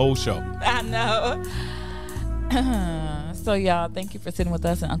missed the whole show. I know. So, y'all, thank you for sitting with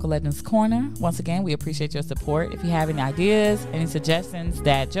us in Uncle Legend's Corner. Once again, we appreciate your support. If you have any ideas, any suggestions,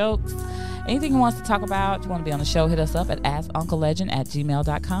 dad jokes, anything you want us to talk about, if you want to be on the show, hit us up at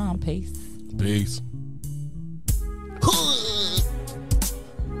AskUncleLegend@gmail.com. Peace. Peace.